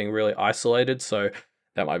people getting really isolated. So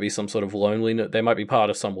that might be some sort of loneliness. They might be part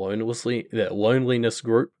of some loneliness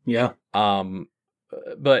group. Yeah.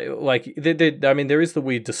 But like, there is the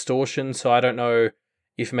weird distortion. So I don't know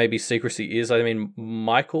if maybe secrecy is. I mean,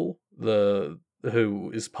 Michael,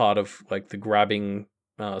 who is part of like the grabbing,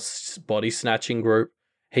 body snatching group,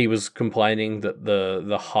 he was complaining that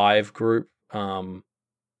the Hive group,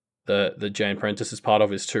 the Jane Prentice is part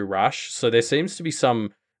of, is too rash. So there seems to be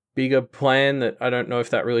some bigger plan that I don't know if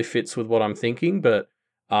that really fits with what I'm thinking, but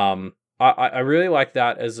I really like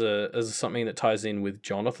that as something that ties in with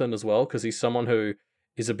Jonathan as well, because he's someone who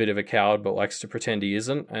is a bit of a coward but likes to pretend he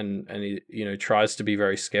isn't, and he, you know, tries to be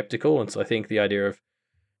very skeptical. And so I think the idea of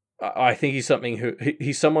he's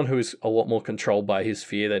someone who is a lot more controlled by his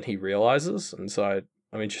fear than he realizes, and so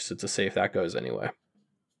I'm interested to see if that goes anywhere.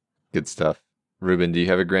 Good stuff. Ruben, do you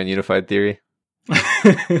have a grand unified theory? Do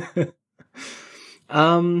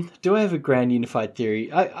I have a grand unified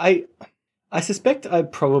theory? I suspect I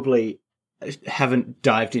probably haven't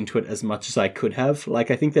dived into it as much as I could have.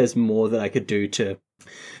 Like, I think there's more that I could do to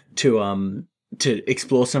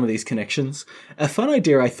explore some of these connections. A fun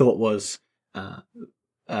idea I thought was,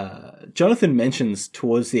 Jonathan mentions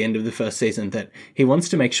towards the end of the first season that he wants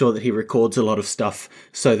to make sure that he records a lot of stuff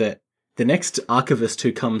so that the next archivist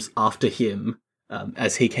who comes after him,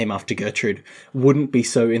 as he came after Gertrude, wouldn't be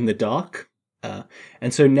so in the dark.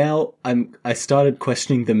 And so now I started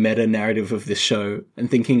questioning the meta narrative of this show and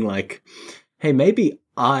thinking like, hey, maybe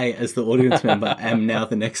I, as the audience member, am now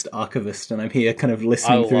the next archivist, and I'm here kind of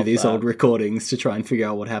listening through these old recordings to try and figure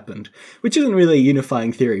out what happened, which isn't really a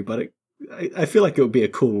unifying theory, but I feel like it would be a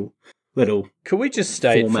cool little Could we just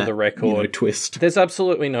state format, for the record, you know, twist. There's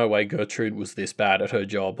absolutely no way Gertrude was this bad at her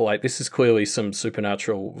job. Like, this is clearly some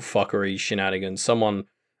supernatural fuckery shenanigans. Someone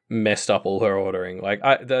messed up all her ordering. Like,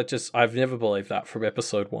 I've never believed that from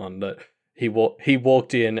episode 1, that he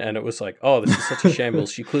walked in and it was like, oh, this is such a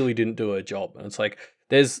shambles. She clearly didn't do her job. And it's like,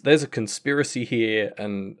 there's a conspiracy here,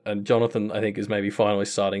 and Jonathan, I think, is maybe finally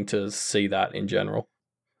starting to see that in general.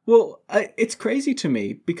 Well, it's crazy to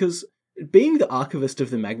me because being the archivist of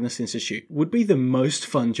the Magnus Institute would be the most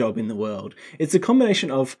fun job in the world. It's a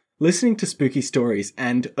combination of listening to spooky stories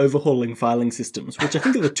and overhauling filing systems, which I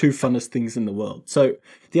think are the two funnest things in the world. So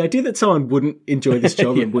the idea that someone wouldn't enjoy this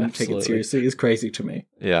job and wouldn't take it seriously is crazy to me.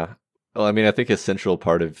 Yeah. Well, I mean, I think a central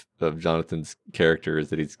part of Jonathan's character is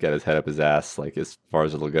that he's got his head up his ass, like, as far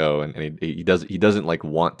as it'll go, and he doesn't like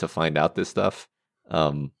want to find out this stuff,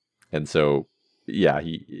 and so yeah,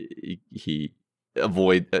 he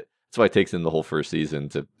avoid. That's why it takes him the whole first season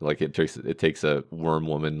to, like, it takes a worm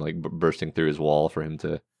woman like bursting through his wall for him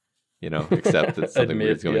to, you know, accept that something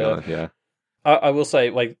weird's going on. Yeah. I will say,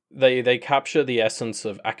 like, they capture the essence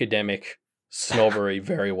of academic snobbery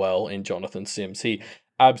very well in Jonathan Sims. He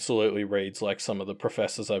absolutely reads like some of the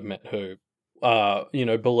professors I've met who,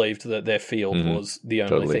 believed that their field was the only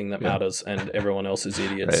Totally, thing that yeah. matters and everyone else is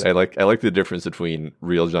idiots. Right. I like the difference between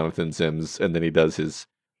real Jonathan Sims and then he does his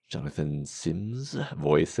Jonathan Sims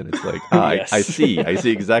voice, and it's like, Yes. I see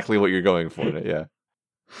exactly what you're going for. Yeah.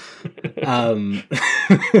 That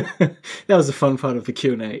was a fun part of the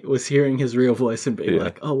Q&A, was hearing his real voice and being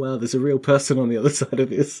like, oh wow, there's a real person on the other side of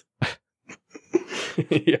this.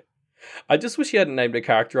 Yeah. I just wish he hadn't named a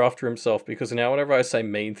character after himself, because now whenever I say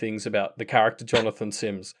mean things about the character Jonathan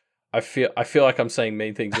Sims, I feel like I'm saying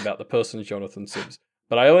mean things about the person Jonathan Sims.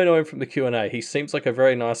 But I only know him from the Q&A. He seems like a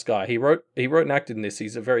very nice guy. He wrote and acted in this.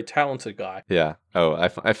 He's a very talented guy. Yeah. Oh,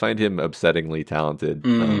 I find him upsettingly talented.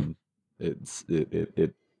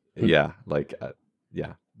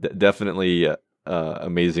 Definitely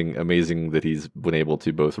amazing that he's been able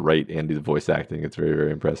to both write and do the voice acting. It's very,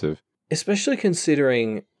 very impressive. Especially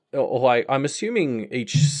considering, like, I'm assuming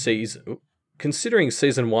each season, considering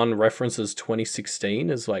season 1 references 2016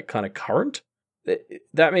 as like kind of current,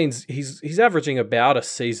 that means he's averaging about a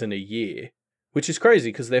season a year, which is crazy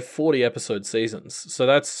because they're 40 episode seasons. So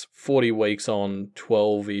that's 40 weeks on,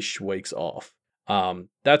 12-ish weeks off.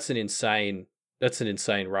 That's an insane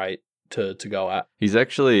rate to go at. He's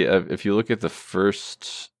actually, if you look at the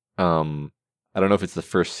first, I don't know if it's the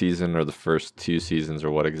first season or the first 2 seasons or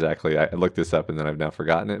what exactly. I looked this up and then I've now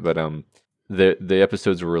forgotten it. But the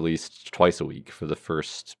episodes were released twice a week for the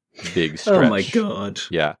first big stretch. Oh my god!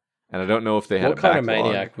 Yeah, and I don't know if they had what kind of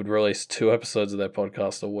maniac would release 2 episodes of their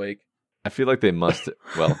podcast a week? I feel like they must.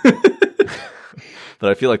 Well. But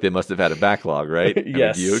I feel like they must have had a backlog, right?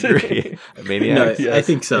 Yes. I mean, do you agree? Maniacs? No, Yes. I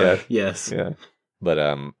think so. Yeah. Yes. Yeah.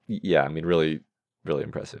 But yeah, I mean, really, really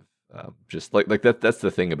impressive. Just like that. That's the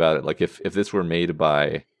thing about it. Like if this were made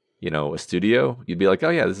by a studio, you'd be like, oh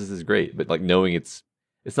yeah, this is great. But like knowing it's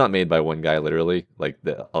not made by one guy, literally. Like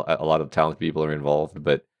a lot of talented people are involved,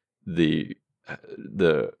 but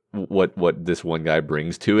what this one guy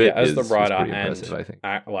brings to it as is the writer pretty and impressive, I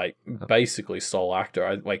think. basically sole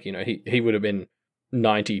actor. He would have been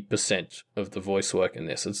 90% of the voice work in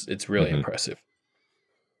this. It's really impressive.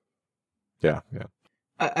 Yeah.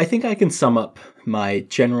 I think I can sum up my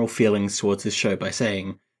general feelings towards this show by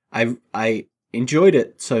saying I enjoyed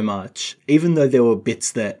it so much, even though there were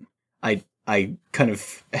bits that I kind of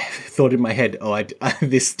thought in my head,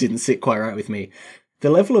 this didn't sit quite right with me. The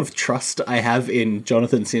level of trust I have in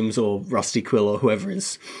Jonathan Sims or Rusty Quill or whoever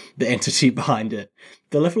is the entity behind it,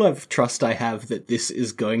 the level of trust I have that this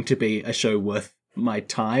is going to be a show worth my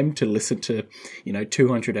time to listen to,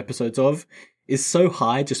 200 episodes of, is so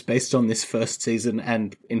high just based on this first season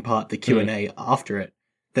and in part the Q&A after it,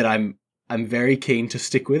 that I'm very keen to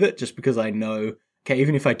stick with it, just because I know, okay,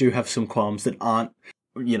 even if I do have some qualms that aren't,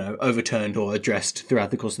 overturned or addressed throughout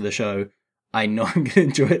the course of the show, I know I'm going to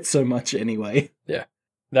enjoy it so much anyway. Yeah.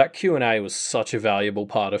 That Q&A was such a valuable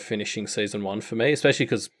part of finishing season 1 for me, especially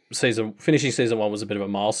because finishing season 1 was a bit of a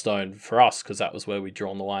milestone for us, because that was where we'd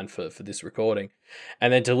drawn the line for this recording.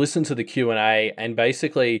 And then to listen to the Q&A and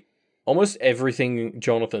basically almost everything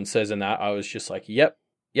Jonathan says in that, I was just like, yep.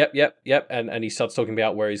 And he starts talking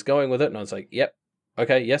about where he's going with it. And I was like, yep,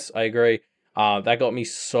 okay, yes, I agree. That got me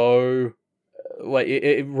so... Like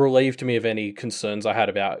it relieved me of any concerns I had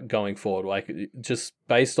about going forward. Like, just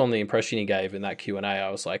based on the impression he gave in that Q&A, I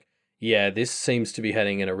was like, yeah, this seems to be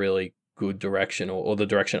heading in a really good direction, or the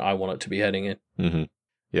direction I want it to be heading in. Mm-hmm.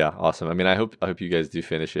 Yeah, awesome. I mean, I hope you guys do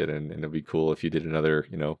finish it, and it'd be cool if you did another,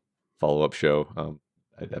 follow-up show.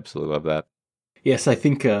 I'd absolutely love that. Yes, I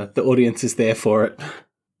think the audience is there for it.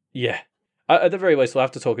 Yeah. At the very least, we'll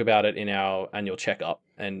have to talk about it in our annual checkup.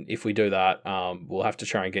 And if we do that, we'll have to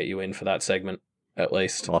try and get you in for that segment, at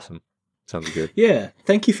least. Awesome. Sounds good. Yeah,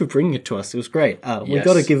 thank you for bringing it to us. It was great. Yes. We've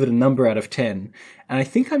got to give it a number out of 10. And I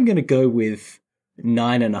think I'm going to go with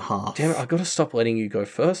 9.5. Damn it, I've got to stop letting you go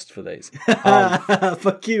first for these.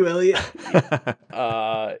 Fuck you, Elliot.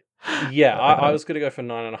 Yeah, I was going to go for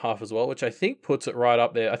 9.5 as well, which I think puts it right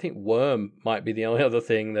up there. I think Worm might be the only other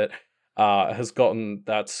thing that has gotten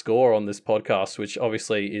that score on this podcast, which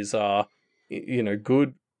obviously is,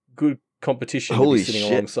 good competition to be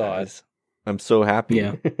sitting alongside. Guys. I'm so happy.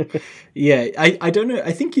 Yeah. Yeah, I don't know.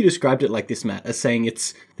 I think you described it like this, Matt, as saying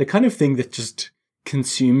it's the kind of thing that just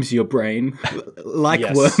consumes your brain, like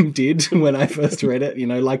Yes. Worm did when I first read it,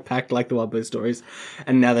 like Pact, like the Wildbow stories.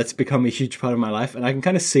 And now that's become a huge part of my life. And I can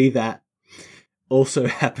kind of see that also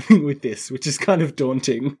happening with this, which is kind of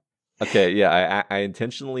daunting. Okay, yeah, I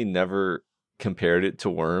intentionally never compared it to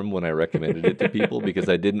Worm when I recommended it to people because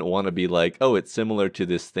I didn't want to be like, oh, it's similar to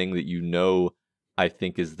this thing that I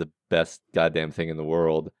think is the best goddamn thing in the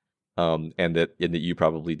world, and that you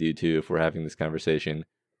probably do too if we're having this conversation.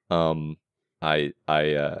 I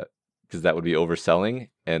because that would be overselling,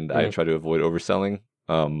 and I try to avoid overselling.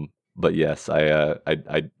 But yes,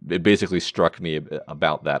 it basically struck me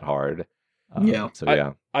about that hard. So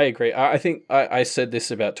yeah. I agree. I think I said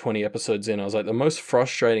this about 20 episodes in. I was like, the most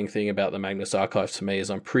frustrating thing about the Magnus Archives to me is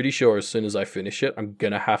I'm pretty sure as soon as I finish it, I'm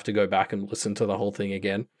going to have to go back and listen to the whole thing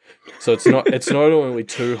again. So it's not only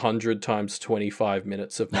 200 times 25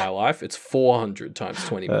 minutes of my life, it's 400 times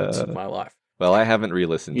 20 minutes of my life. Well, I haven't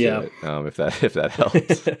re-listened to it, if that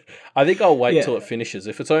helps. I think I'll wait till it finishes.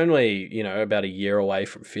 If it's only, about a year away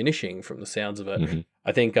from finishing from the sounds of it,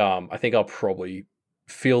 I think I'll probably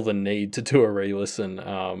feel the need to do a re-listen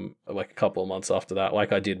like a couple of months after that,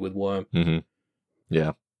 like I did with Worm.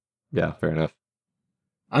 Yeah, fair enough.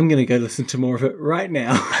 I'm gonna go listen to more of it right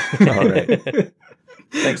now. All right.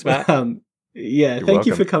 Thanks, Matt. Thank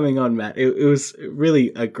you for coming on, Matt. It was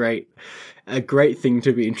really a great thing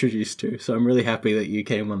to be introduced to, so I'm really happy that you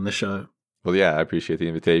came on the show. Well, yeah, I appreciate the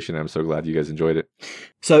invitation. I'm so glad you guys enjoyed it.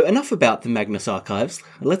 So enough about the Magnus Archives.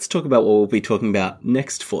 Let's talk about what we'll be talking about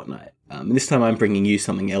next fortnight. This time I'm bringing you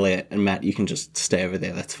something, Elliot, and Matt, you can just stay over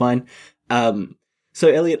there. That's fine. So,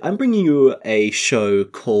 Elliot, I'm bringing you a show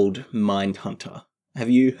called Mindhunter. Have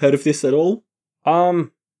you heard of this at all?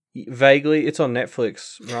 Vaguely. It's on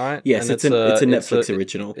Netflix, right? Yes, it's a Netflix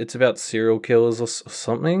original. It's about serial killers or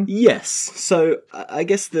something? Yes. So, I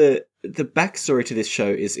guess the backstory to this show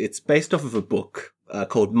is it's based off of a book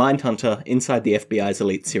called Mindhunter Inside the FBI's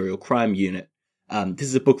Elite Serial Crime Unit. This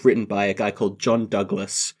is a book written by a guy called John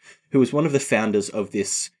Douglas, who was one of the founders of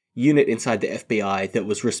this unit inside the FBI that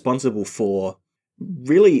was responsible for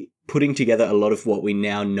really putting together a lot of what we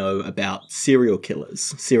now know about serial killers,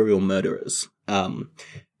 serial murderers.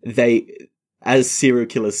 As serial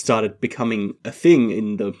killers started becoming a thing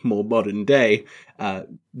in the more modern day,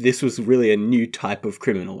 this was really a new type of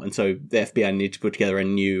criminal. And so the FBI needed to put together a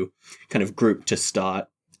new kind of group to start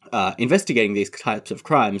investigating these types of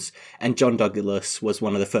crimes, and John Douglas was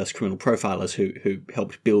one of the first criminal profilers who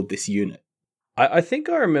helped build this unit. I think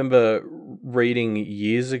I remember reading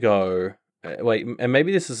years ago, and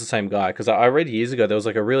maybe this is the same guy, because I read years ago, there was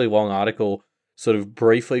like a really long article sort of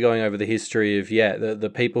briefly going over the history of,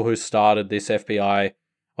 the people who started this FBI,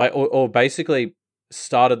 or basically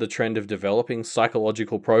started the trend of developing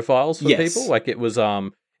psychological profiles for people. Like it was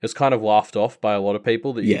kind of laughed off by a lot of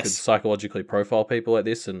people that you could psychologically profile people like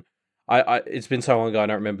this. And I it's been so long ago, I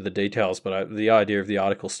don't remember the details, but the idea of the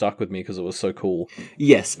article stuck with me because it was so cool.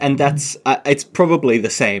 Yes, and that's it's probably the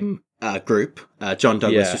same group. John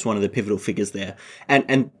Douglas is one of the pivotal figures there.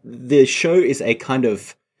 And the show is a kind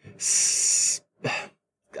of,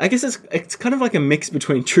 I guess it's kind of like a mix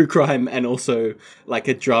between true crime and also like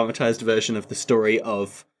a dramatized version of the story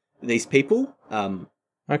of these people.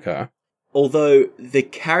 Okay. Although the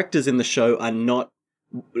characters in the show are not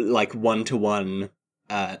like one-to-one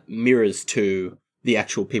mirrors to the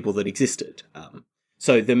actual people that existed.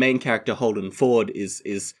 So the main character, Holden Ford,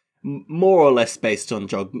 is more or less based on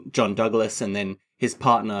John Douglas, and then his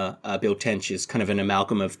partner, Bill Tench, is kind of an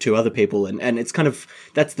amalgam of two other people, and it's kind of,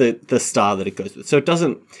 that's the star that it goes with. So it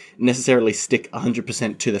doesn't necessarily stick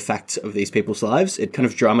 100% to the facts of these people's lives. It kind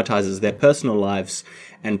of dramatizes their personal lives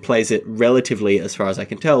and plays it relatively, as far as I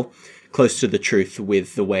can tell, close to the truth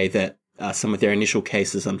with the way that some of their initial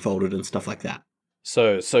cases unfolded and stuff like that.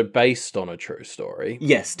 So based on a true story?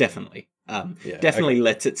 Yes, definitely. Definitely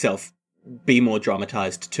lets itself be more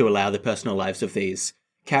dramatized to allow the personal lives of these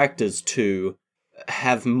characters to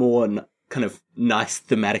have more kind of nice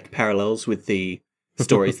thematic parallels with the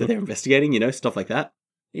stories that they're investigating, stuff like that.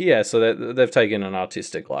 Yeah, so they've taken an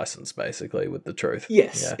artistic license, basically, with the truth.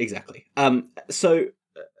 Yes, exactly. So,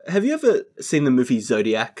 have you ever seen the movie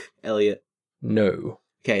Zodiac, Elliot? No.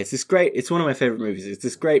 Okay, it's one of my favorite movies. It's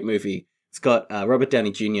this great movie. It's got Robert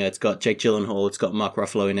Downey Jr., it's got Jake Gyllenhaal, it's got Mark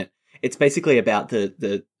Ruffalo in it. It's basically about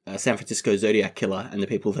the San Francisco Zodiac killer and the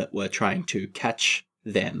people that were trying to catch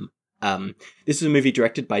them. This is a movie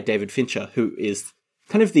directed by David Fincher, who is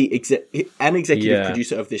kind of an executive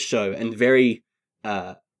producer of this show, and very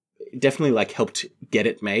definitely like helped get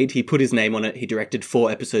it made. He put his name on it. He directed 4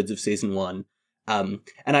 episodes of season 1. And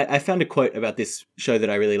I found a quote about this show that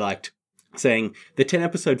I really liked, saying, "The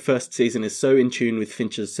 10-episode first season is so in tune with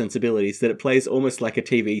Fincher's sensibilities that it plays almost like a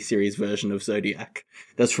TV series version of Zodiac."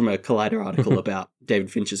 That's from a Collider article about David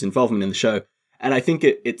Fincher's involvement in the show. And I think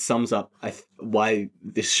it sums up why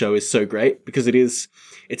this show is so great, because it's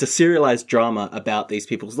a serialized drama about these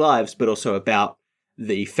people's lives, but also about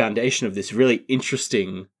the foundation of this really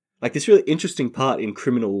interesting part in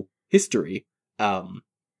criminal history,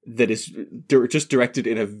 that is just directed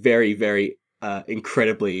in a very, very,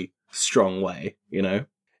 incredibly strong way, you know?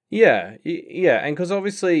 Yeah, and because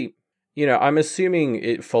obviously, I'm assuming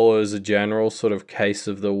it follows a general sort of case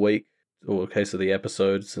of the week, or case of the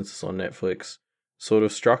episode, since it's on Netflix, sort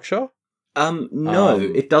of structure. No,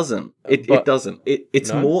 it doesn't. It doesn't.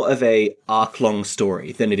 It's No? more of a arc-long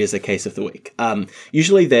story than it is a case of the week.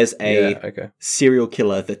 Usually there's a serial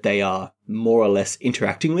killer that they are more or less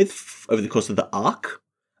interacting with over the course of the arc.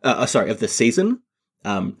 Of the season.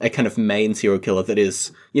 A kind of main serial killer that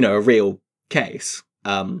is, a real case.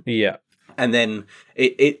 Yeah. And then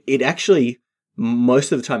it actually,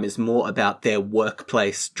 most of the time, is more about their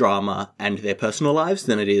workplace drama and their personal lives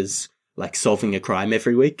than it is like solving a crime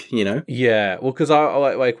every week, Yeah, well, because I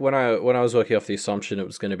like when I was working off the assumption it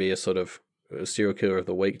was going to be a sort of a serial killer of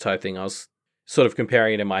the week type thing, I was sort of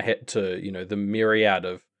comparing it in my head to the myriad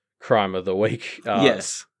of crime of the week,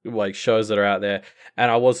 yes, like shows that are out there,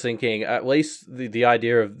 and I was thinking at least the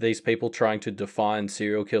idea of these people trying to define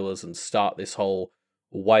serial killers and start this whole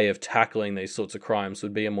way of tackling these sorts of crimes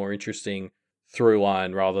would be a more interesting through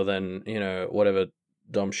line rather than whatever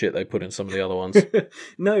dumb shit they put in some of the other ones.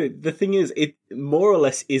 No, the thing is, it more or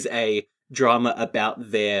less is a drama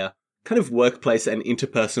about their kind of workplace and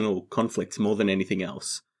interpersonal conflicts more than anything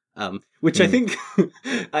else. Which I think,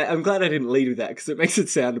 I'm glad I didn't lead with that because it makes it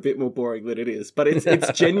sound a bit more boring than it is. But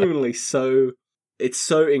it's genuinely it's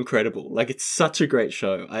so incredible. Like, it's such a great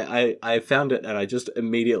show. I found it and I just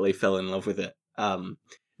immediately fell in love with it.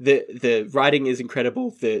 The writing is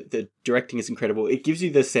incredible. The directing is incredible. It gives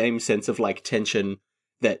you the same sense of like tension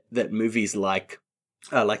that movies like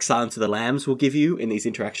Silence of the Lambs will give you in these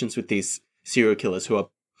interactions with these serial killers who are,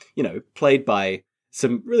 played by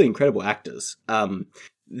some really incredible actors.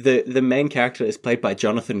 The main character is played by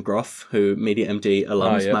Jonathan Groff, who Media MD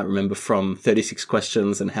alums might remember from 36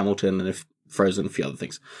 Questions and Hamilton and Frozen, a few other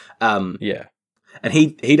things. Yeah. And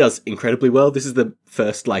he does incredibly well. This is the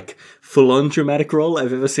first like full-on dramatic role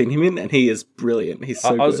I've ever seen him in, and he is brilliant. He's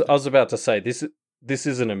so good. I was about to say this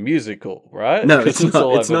isn't a musical, right? No, it's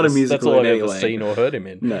not. It's not a musical. That's all I've ever way. seen or heard him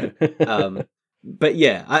in. No. But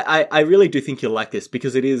yeah, I really do think you'll like this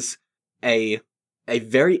because it is a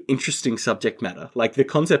very interesting subject matter. Like the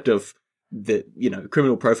concept of the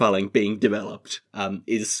criminal profiling being developed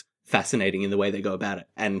is fascinating in the way they go about it,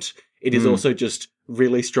 and it is also just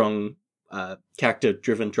really strong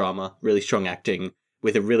character-driven drama, really strong acting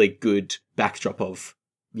with a really good backdrop of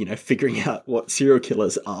figuring out what serial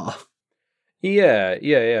killers are.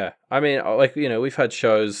 Yeah. I mean, like, we've had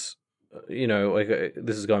shows, like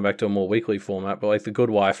this is going back to a more weekly format, but like The Good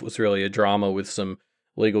Wife was really a drama with some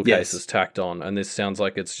legal cases tacked on, and this sounds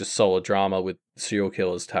like it's just solid drama with serial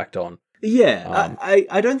killers tacked on. Yeah,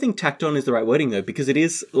 I don't think tacked on is the right wording though, because it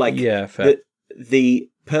is like fair. The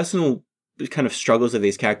personal kind of struggles of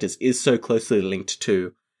these characters is so closely linked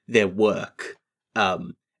to their work.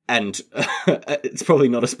 And it's probably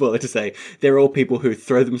not a spoiler to say they're all people who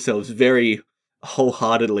throw themselves very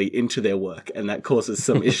wholeheartedly into their work, and that causes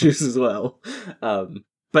some issues as well.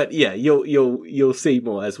 But yeah, you'll see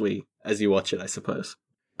more as you watch it, I suppose.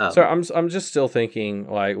 So I'm just still thinking,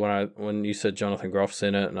 like when you said Jonathan Groff's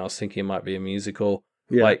in it, and I was thinking it might be a musical.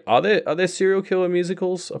 Yeah. Like, are there serial killer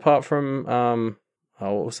musicals apart from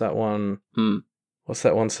what was that one? What's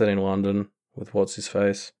that one set in London with what's his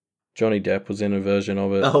face? Johnny Depp was in a version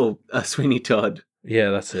of it. Oh, Sweeney Todd. Yeah,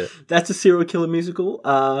 that's it. That's a serial killer musical.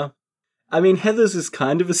 I mean, Heathers is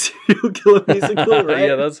kind of a serial killer musical, right?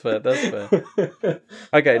 Yeah, that's fair.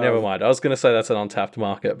 Okay, never mind. I was going to say that's an untapped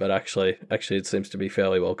market, but actually, it seems to be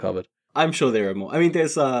fairly well covered. I'm sure there are more. I mean,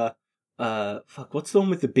 there's what's the one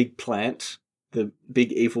with the big plant? The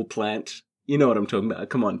big evil plant. You know what I'm talking about.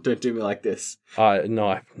 Come on, don't do me like this.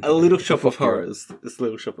 No. A Little Shop of Horrors. This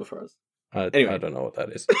Little Shop of Horrors. Anyway. I don't know what that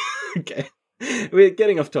is. Okay. We're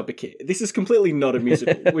getting off topic here. This is completely not a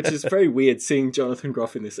musical, which is very weird seeing Jonathan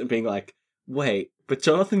Groff in this and being like, wait, but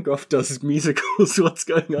Jonathan Groff does musicals. What's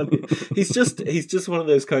going on here? He's just one of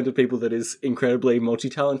those kind of people that is incredibly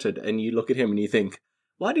multi-talented, and you look at him and you think,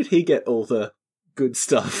 why did he get all the good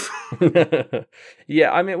stuff?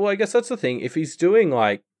 Yeah, I mean, well, I guess that's the thing. If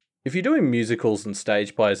you're doing musicals and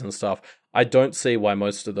stage plays and stuff, I don't see why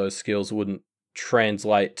most of those skills wouldn't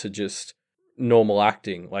translate to just normal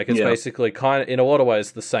acting. Like, it's basically kind of, in a lot of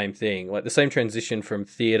ways, the same thing. Like, the same transition from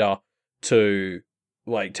theatre to,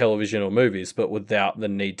 like, television or movies, but without the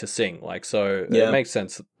need to sing. Like, so it makes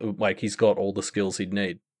sense. Like, he's got all the skills he'd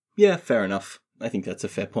need. Yeah, fair enough. I think that's a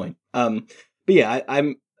fair point. But yeah,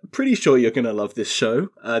 I'm pretty sure you're going to love this show.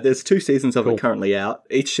 There's 2 seasons of it currently out.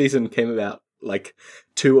 Each season came about like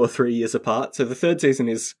 2 or 3 years apart. So the third season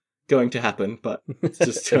is going to happen, but it's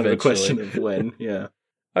just kind of a question of when. Yeah.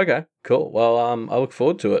 Okay, cool. Well, I look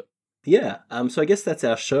forward to it. Yeah. So I guess that's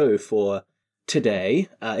our show for today.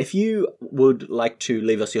 If you would like to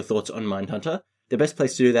leave us your thoughts on Mindhunter, the best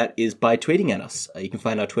place to do that is by tweeting at us. You can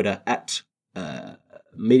find our Twitter at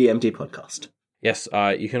MediaMD Podcast. Yes,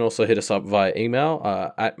 you can also hit us up via email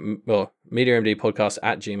at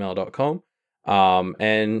mediamdpodcast@gmail.com,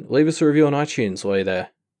 and leave us a review on iTunes while you're there.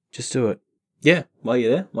 Just do it. Yeah, while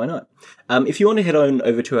you're there, why not? If you want to head on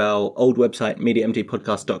over to our old website,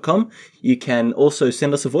 mediamdpodcast.com, you can also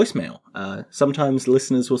send us a voicemail. Sometimes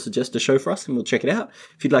listeners will suggest a show for us and we'll check it out.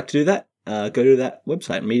 If you'd like to do that, go to that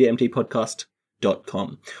website,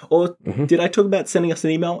 mediamdpodcast.com. Or did I talk about sending us an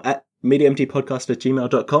email at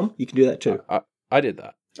mediamdpodcast@gmail.com? You can do that too. I did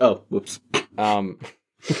that. Oh, whoops.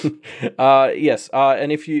 Yes.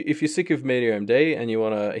 And if you're sick of Media MD and you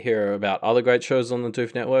want to hear about other great shows on the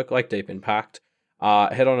Doof Network, like Deep Impact,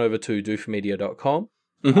 head on over to doofmedia.com,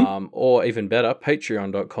 or even better,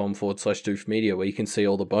 patreon.com/doofmedia, where you can see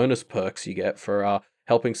all the bonus perks you get for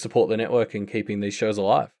helping support the network and keeping these shows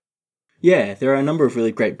alive. Yeah, there are a number of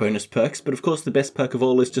really great bonus perks, but of course the best perk of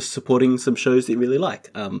all is just supporting some shows that you really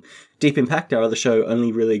like. Deep Impact, our other show,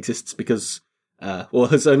 only really exists because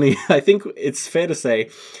it's only, I think it's fair to say,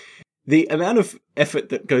 the amount of effort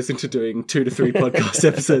that goes into doing 2 to 3 podcast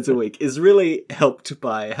episodes a week is really helped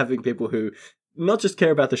by having people who not just care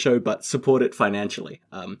about the show, but support it financially.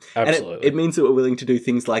 Absolutely. And it means that we're willing to do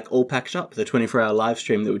things like All Packed Up, the 24-hour live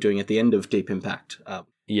stream that we're doing at the end of Deep Impact.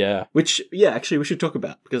 Yeah. Which, actually we should talk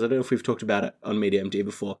about, because I don't know if we've talked about it on Media MD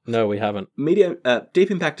before. No, we haven't. Deep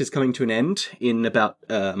Impact is coming to an end in about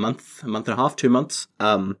a month and a half, 2 months.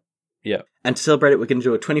 Yeah. And to celebrate it, we're going to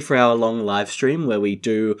do a 24-hour long live stream where we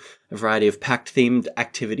do a variety of Pact-themed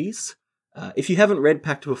activities. If you haven't read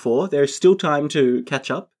Pact before, there's still time to catch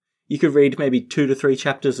up. You could read maybe 2 to 3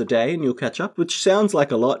 chapters a day and you'll catch up, which sounds like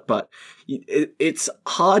a lot, but it's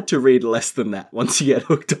hard to read less than that once you get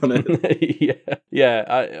hooked on it.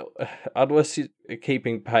 Yeah. Unless you're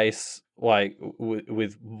keeping pace, like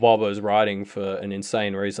with Bobo's writing for an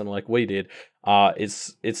insane reason like we did,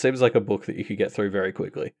 it seems like a book that you could get through very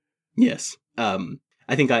quickly. Yes.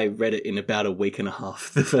 I think I read it in about a week and a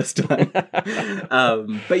half the first time.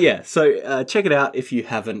 But yeah, so check it out if you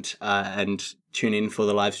haven't, and tune in for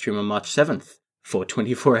the live stream on March 7th for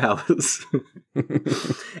 24 hours.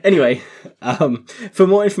 Anyway, for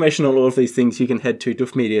more information on all of these things, you can head to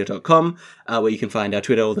doofmedia.com, where you can find our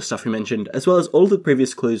Twitter, all the stuff we mentioned, as well as all the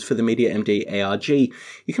previous clues for the Media MD ARG. You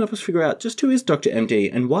can help us figure out just who is Dr. MD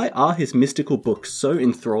and why are his mystical books so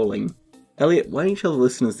enthralling. Elliot, why don't you tell the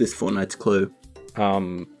listeners this fortnight's clue?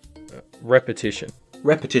 Repetition.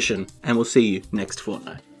 Repetition, and we'll see you next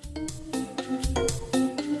fortnight.